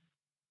being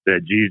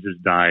that Jesus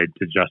died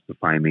to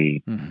justify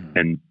me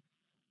and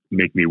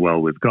make me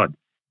well with God.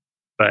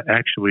 But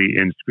actually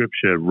in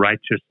Scripture,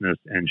 righteousness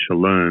and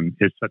shalom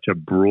is such a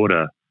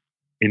broader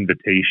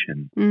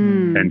invitation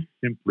than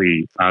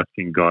simply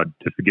asking God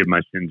to forgive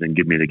my sins and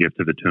give me the gift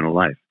of eternal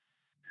life.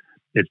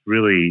 It's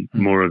really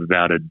more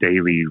about a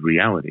daily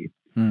reality.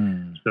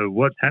 So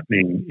what's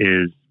happening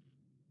is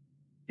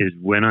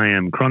when I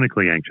am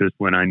chronically anxious,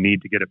 when I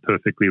need to get it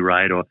perfectly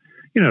right, or,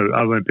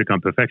 I won't pick on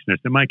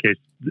perfectionists. In my case,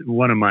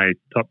 one of my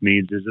top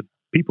needs is a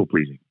people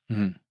pleasing.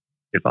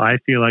 If I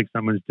feel like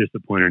someone's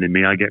disappointed in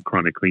me, I get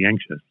chronically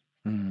anxious.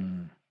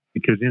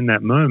 Because in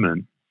that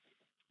moment,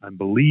 I'm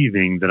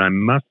believing that I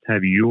must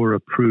have your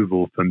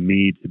approval for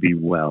me to be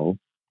well,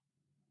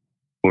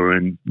 or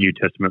in New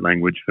Testament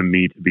language, for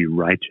me to be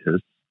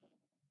righteous.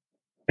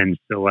 And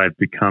so I've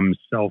become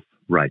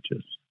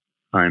self-righteous.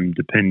 I'm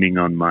depending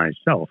on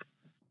myself.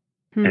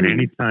 And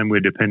anytime we're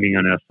depending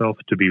on ourselves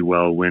to be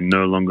well, we're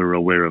no longer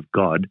aware of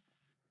God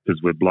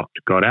because we've blocked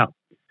God out.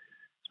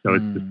 So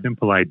it's the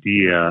simple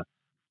idea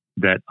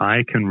that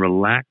I can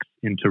relax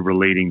into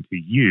relating to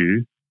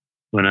you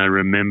when I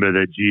remember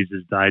that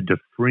Jesus died to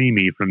free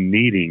me from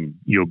needing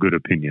your good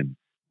opinion.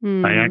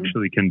 I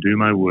actually can do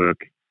my work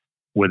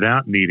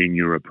without needing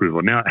your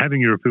approval. Now,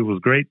 having your approval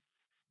is great.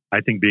 I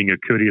think being a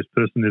courteous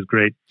person is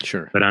great.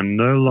 Sure. But I'm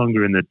no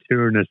longer in the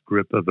tyrannous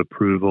grip of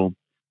approval.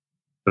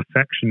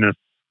 Perfectionists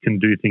can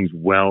do things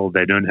well.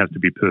 They don't have to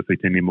be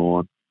perfect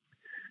anymore.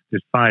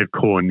 There's 5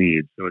 core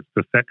needs. So it's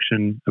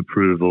perfection,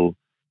 approval,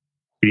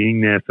 being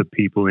there for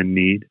people in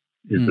need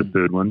is the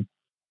third one.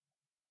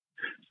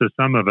 So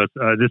some of us,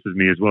 this is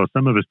me as well,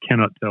 some of us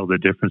cannot tell the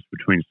difference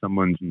between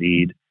someone's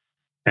need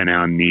and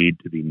our need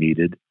to be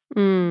needed.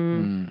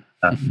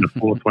 The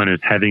fourth one is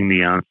having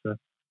the answer.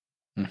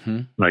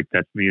 Like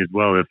that's me as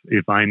well.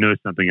 If I know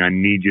something, I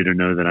need you to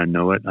know that I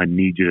know it. I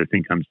need you to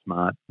think I'm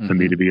smart for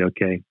me to be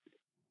okay.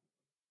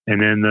 And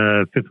then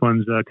the fifth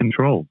one's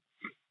control.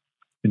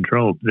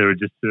 Control. There are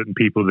just certain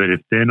people that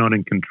if they're not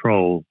in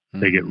control,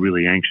 they get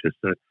really anxious.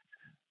 So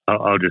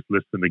I'll just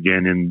list them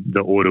again in the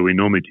order we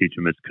normally teach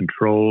them. It's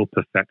control,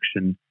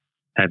 perfection,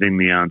 having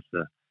the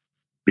answer,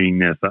 being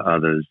there for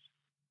others,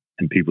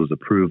 and people's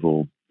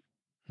approval.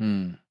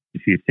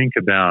 If you think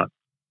about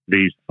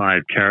these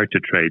 5 character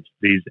traits,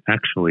 these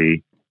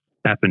actually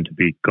happen to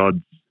be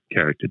God's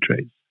character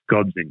traits.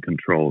 God's in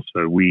control,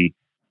 so we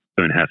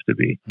don't have to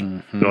be.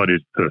 God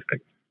is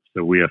perfect,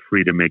 so we are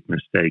free to make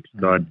mistakes.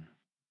 God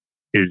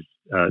is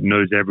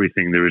knows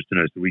everything there is to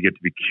know, so we get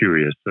to be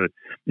curious. So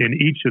in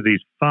each of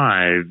these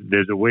 5,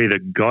 there's a way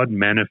that God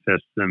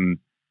manifests them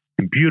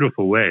in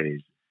beautiful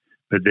ways,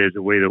 but there's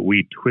a way that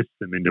we twist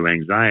them into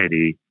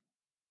anxiety.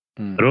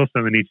 But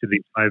also in each of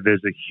these 5,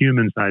 there's a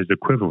human-sized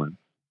equivalent.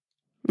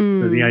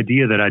 So the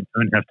idea that I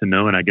don't have to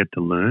know and I get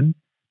to learn,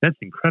 that's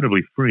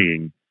incredibly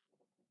freeing.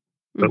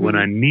 But when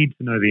I need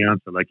to know the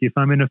answer, like if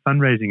I'm in a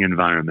fundraising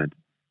environment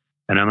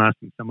and I'm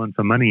asking someone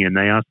for money and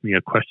they ask me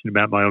a question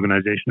about my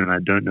organization and I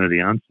don't know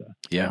the answer,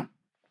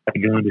 I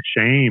go into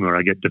shame or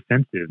I get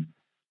defensive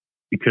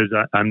because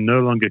I'm no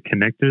longer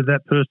connected to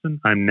that person.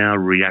 I'm now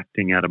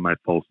reacting out of my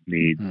false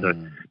needs. So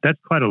that's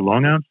quite a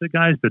long answer,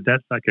 guys, but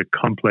that's like a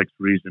complex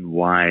reason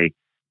why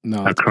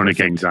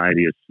chronic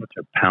anxiety is such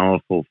a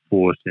powerful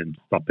force in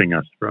stopping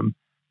us from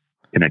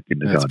connecting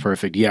to God. That's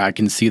perfect. Yeah, I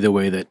can see the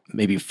way that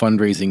maybe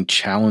fundraising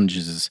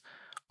challenges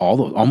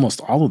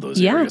almost all of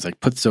those areas, like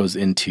puts those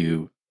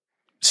into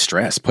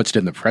stress, puts it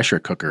in the pressure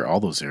cooker,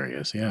 all those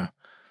areas. Yeah.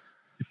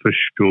 For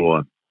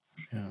sure.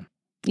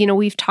 Yeah.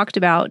 We've talked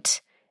about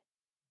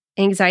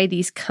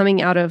anxieties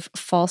coming out of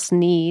false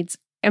needs.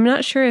 I'm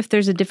not sure if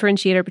there's a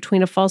differentiator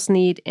between a false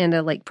need and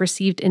a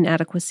perceived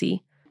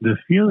inadequacy. The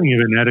feeling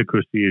of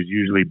inadequacy is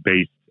usually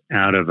based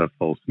out of a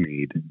false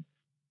need.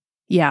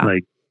 Yeah.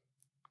 Like,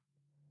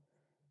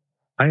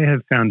 I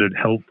have found it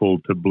helpful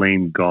to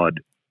blame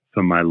God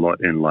for my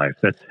lot in life.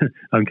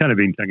 I'm kind of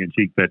being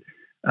tongue-in-cheek, but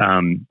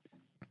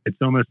it's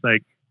almost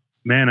like,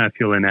 man, I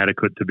feel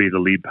inadequate to be the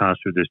lead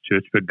pastor of this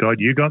church, but God,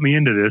 you got me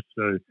into this.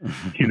 So,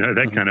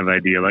 that kind of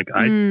idea. Like,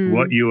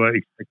 what you are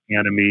expecting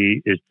out of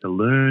me is to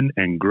learn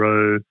and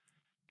grow,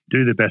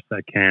 do the best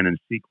I can and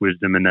seek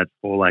wisdom, and that's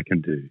all I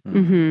can do.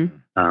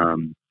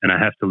 And I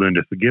have to learn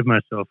to forgive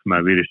myself for my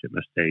leadership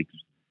mistakes.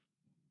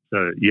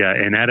 So, yeah,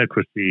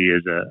 inadequacy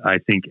is I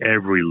think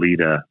every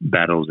leader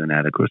battles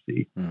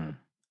inadequacy.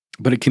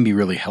 But it can be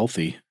really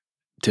healthy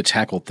to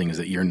tackle things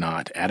that you're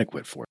not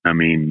adequate for? I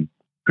mean,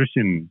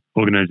 Christian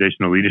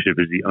organizational leadership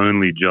is the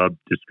only job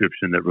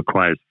description that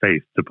requires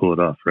faith to pull it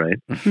off, right?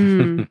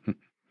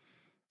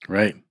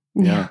 Right.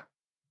 Yeah.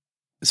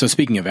 So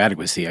speaking of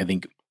adequacy, I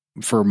think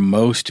for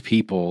most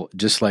people,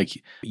 just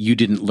like you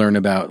didn't learn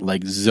about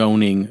like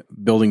zoning,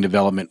 building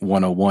development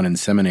 101 in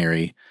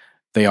seminary,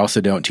 they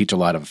also don't teach a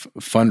lot of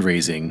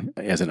fundraising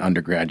as an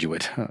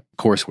undergraduate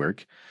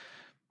coursework.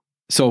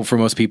 So for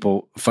most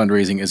people,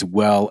 fundraising is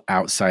well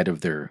outside of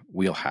their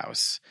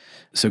wheelhouse.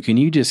 So can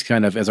you just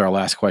kind of, as our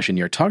last question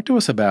here, talk to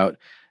us about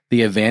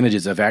the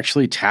advantages of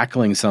actually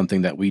tackling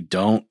something that we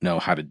don't know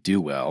how to do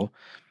well,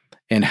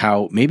 and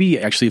how maybe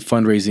actually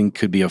fundraising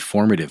could be a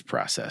formative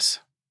process?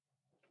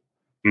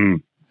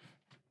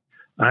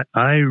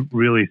 I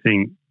really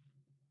think,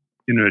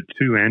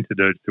 two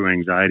antidotes to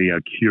anxiety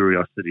are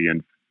curiosity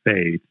and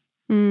faith.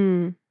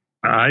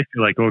 I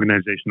feel like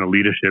organizational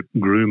leadership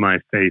grew my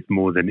faith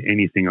more than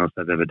anything else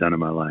I've ever done in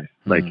my life.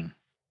 Like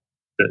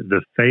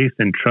the faith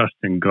and trust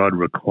in God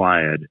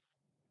required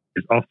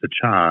is off the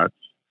charts.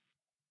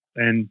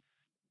 And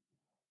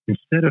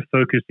instead of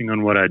focusing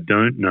on what I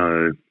don't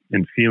know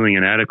and feeling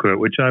inadequate,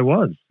 which I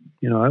was,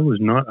 I was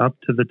not up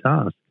to the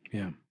task.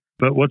 Yeah.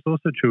 But what's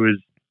also true is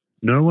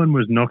no one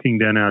was knocking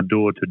down our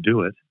door to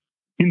do it.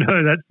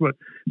 That's what,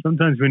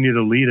 sometimes when you're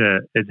the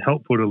leader, it's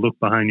helpful to look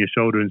behind your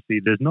shoulder and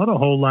see there's not a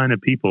whole line of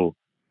people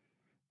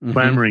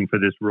clamoring for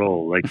this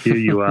role. Like, here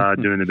you are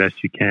doing the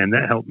best you can.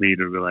 That helped me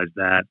to realize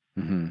that.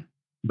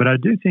 But I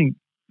do think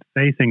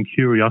faith and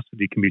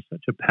curiosity can be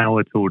such a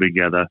power tool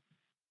together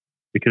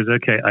because,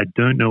 okay, I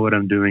don't know what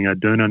I'm doing. I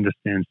don't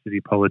understand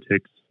city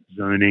politics,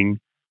 zoning,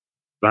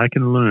 but I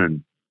can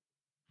learn.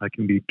 I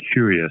can be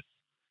curious,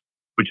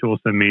 which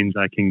also means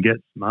I can get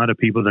smarter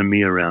people than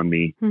me around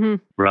me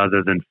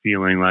rather than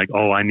feeling like,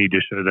 oh, I need to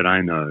show that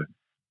I know.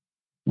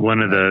 One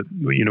of the,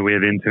 we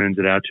have interns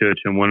at our church,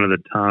 and one of the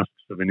tasks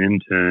of an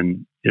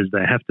intern is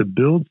they have to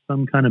build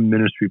some kind of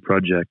ministry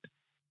project,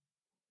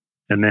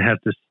 and they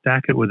have to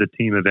stack it with a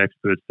team of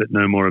experts that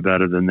know more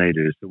about it than they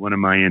do. So one of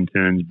my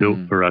interns built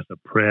for us a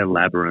prayer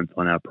labyrinth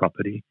on our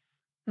property.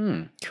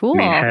 Cool.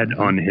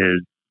 And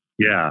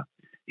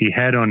he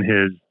had on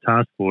his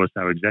task force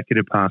our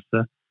executive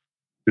pastor,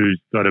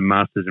 who's got a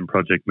master's in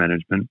project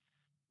management.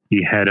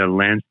 He had a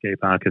landscape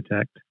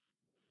architect,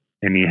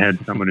 and he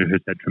had someone who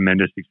has had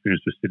tremendous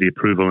experience with city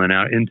approval. And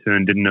our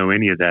intern didn't know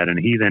any of that, and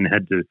he then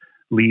had to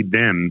lead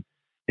them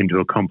into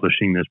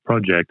accomplishing this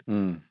project.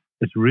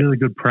 It's really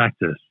good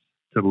practice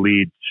to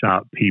lead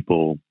sharp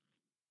people.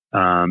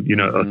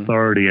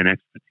 Authority and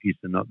expertise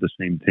are not the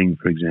same thing,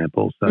 for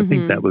example. So I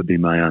think that would be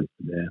my answer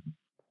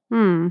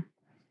there.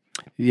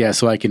 Yeah,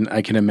 so I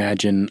can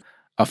imagine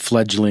a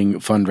fledgling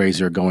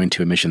fundraiser going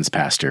to a missions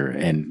pastor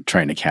and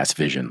trying to cast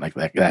vision. Like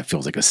that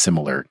feels like a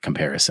similar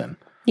comparison.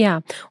 Yeah.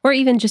 Or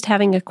even just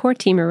having a core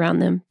team around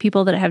them,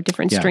 people that have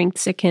different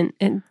strengths that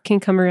can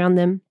come around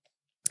them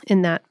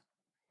in that.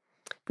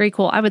 Very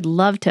cool. I would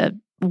love to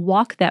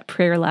walk that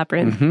prayer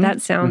labyrinth.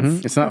 That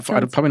sounds... It's not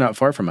far, probably not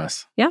far from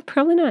us. Yeah,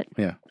 probably not.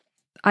 Yeah.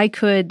 I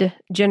could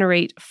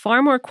generate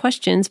far more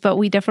questions, but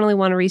we definitely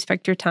want to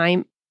respect your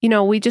time.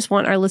 We just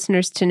want our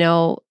listeners to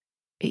know,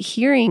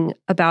 hearing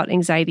about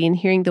anxiety and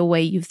hearing the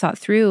way you've thought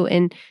through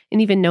and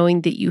even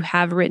knowing that you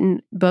have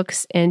written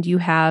books and you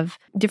have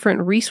different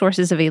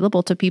resources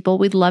available to people,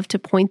 we'd love to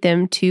point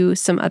them to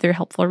some other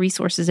helpful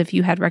resources if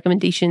you had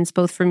recommendations,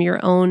 both from your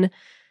own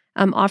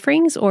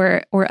offerings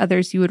or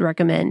others you would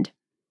recommend.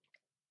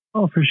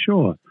 Oh, for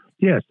sure.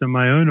 Yeah, so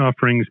my own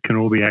offerings can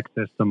all be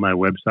accessed on my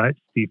website,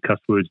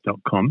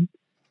 stevecusswords.com.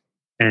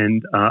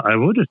 And I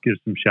will just give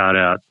some shout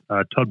outs.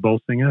 Todd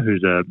Bolsinger,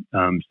 who's a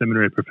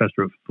seminary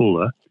professor at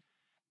Fuller,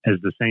 has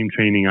the same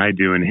training I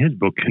do in his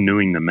book,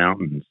 Canoeing the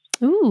Mountains.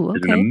 Ooh, okay.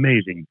 It's an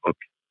amazing book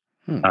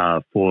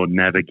for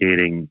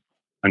navigating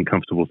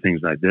uncomfortable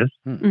things like this.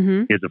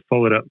 He has a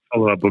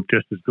follow-up book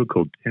just as good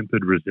called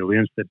Tempered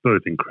Resilience. They're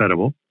both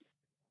incredible.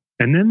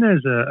 And then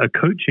there's a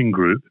coaching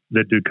group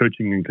that do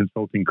coaching and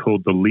consulting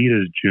called The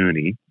Leader's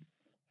Journey.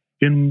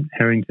 Jim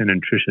Harrington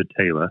and Tricia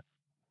Taylor,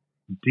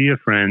 dear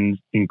friends,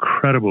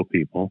 incredible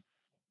people.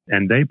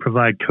 And they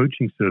provide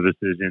coaching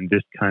services in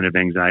this kind of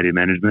anxiety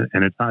management.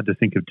 And it's hard to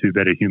think of two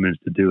better humans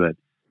to do it.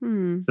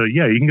 So,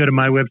 yeah, you can go to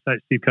my website,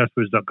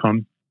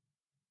 stevecusswords.com.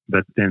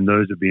 But then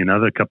those would be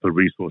another couple of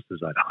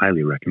resources I'd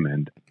highly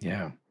recommend.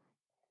 Yeah.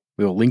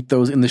 We'll link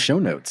those in the show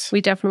notes. We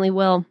definitely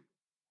will.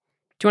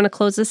 Do you want to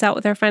close this out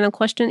with our final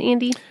question,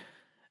 Andy?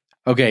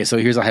 Okay, so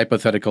here's a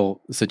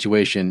hypothetical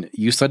situation.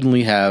 You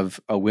suddenly have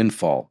a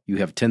windfall. You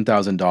have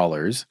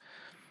 $10,000,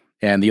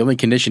 and the only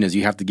condition is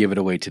you have to give it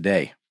away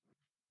today.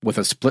 With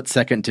a split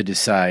second to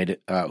decide,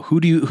 who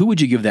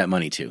would you give that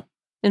money to?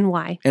 And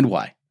why?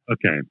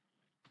 Okay.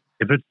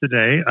 If it's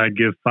today, I'd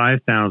give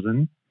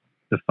 $5,000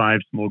 to 5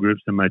 small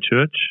groups in my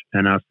church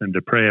and ask them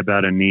to pray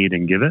about a need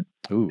and give it,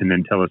 and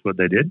then tell us what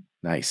they did.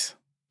 Nice.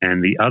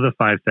 And the other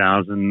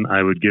 $5,000,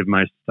 I would give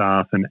my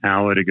staff an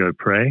hour to go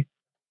pray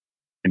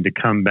and to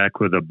come back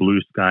with a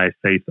blue sky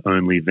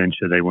faith-only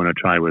venture they want to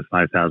try with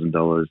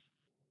 $5,000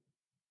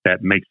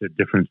 that makes a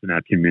difference in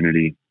our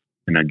community.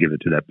 and I give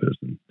it to that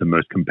person, the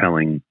most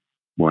compelling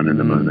one in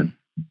the moment.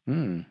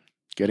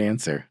 Good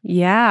answer.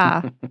 Yeah.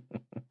 Awesome.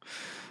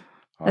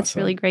 That's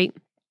really great.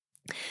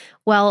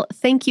 Well,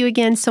 thank you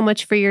again so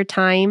much for your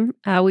time.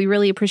 We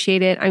really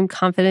appreciate it. I'm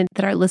confident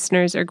that our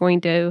listeners are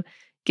going to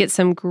get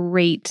some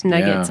great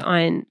nuggets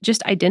on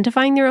just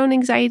identifying their own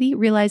anxiety,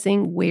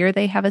 realizing where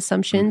they have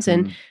assumptions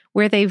and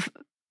where they've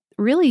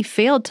really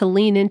failed to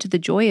lean into the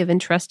joy of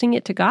entrusting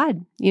it to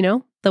God,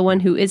 the one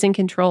who is in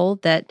control,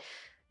 that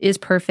is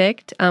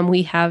perfect.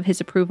 We have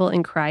his approval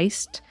in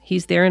Christ.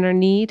 He's there in our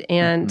need,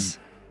 and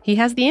he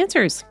has the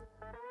answers.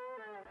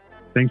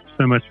 Thanks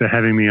so much for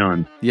having me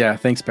on. Yeah,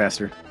 thanks,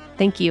 Pastor.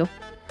 Thank you.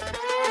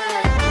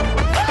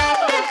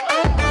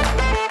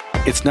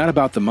 It's Not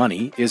About the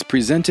Money is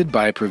presented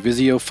by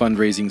Provisio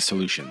Fundraising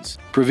Solutions.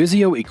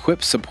 Provisio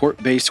equips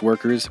support-based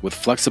workers with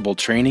flexible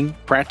training,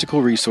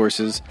 practical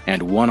resources,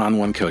 and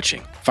one-on-one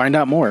coaching. Find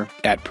out more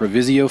at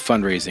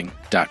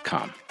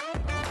provisiofundraising.com.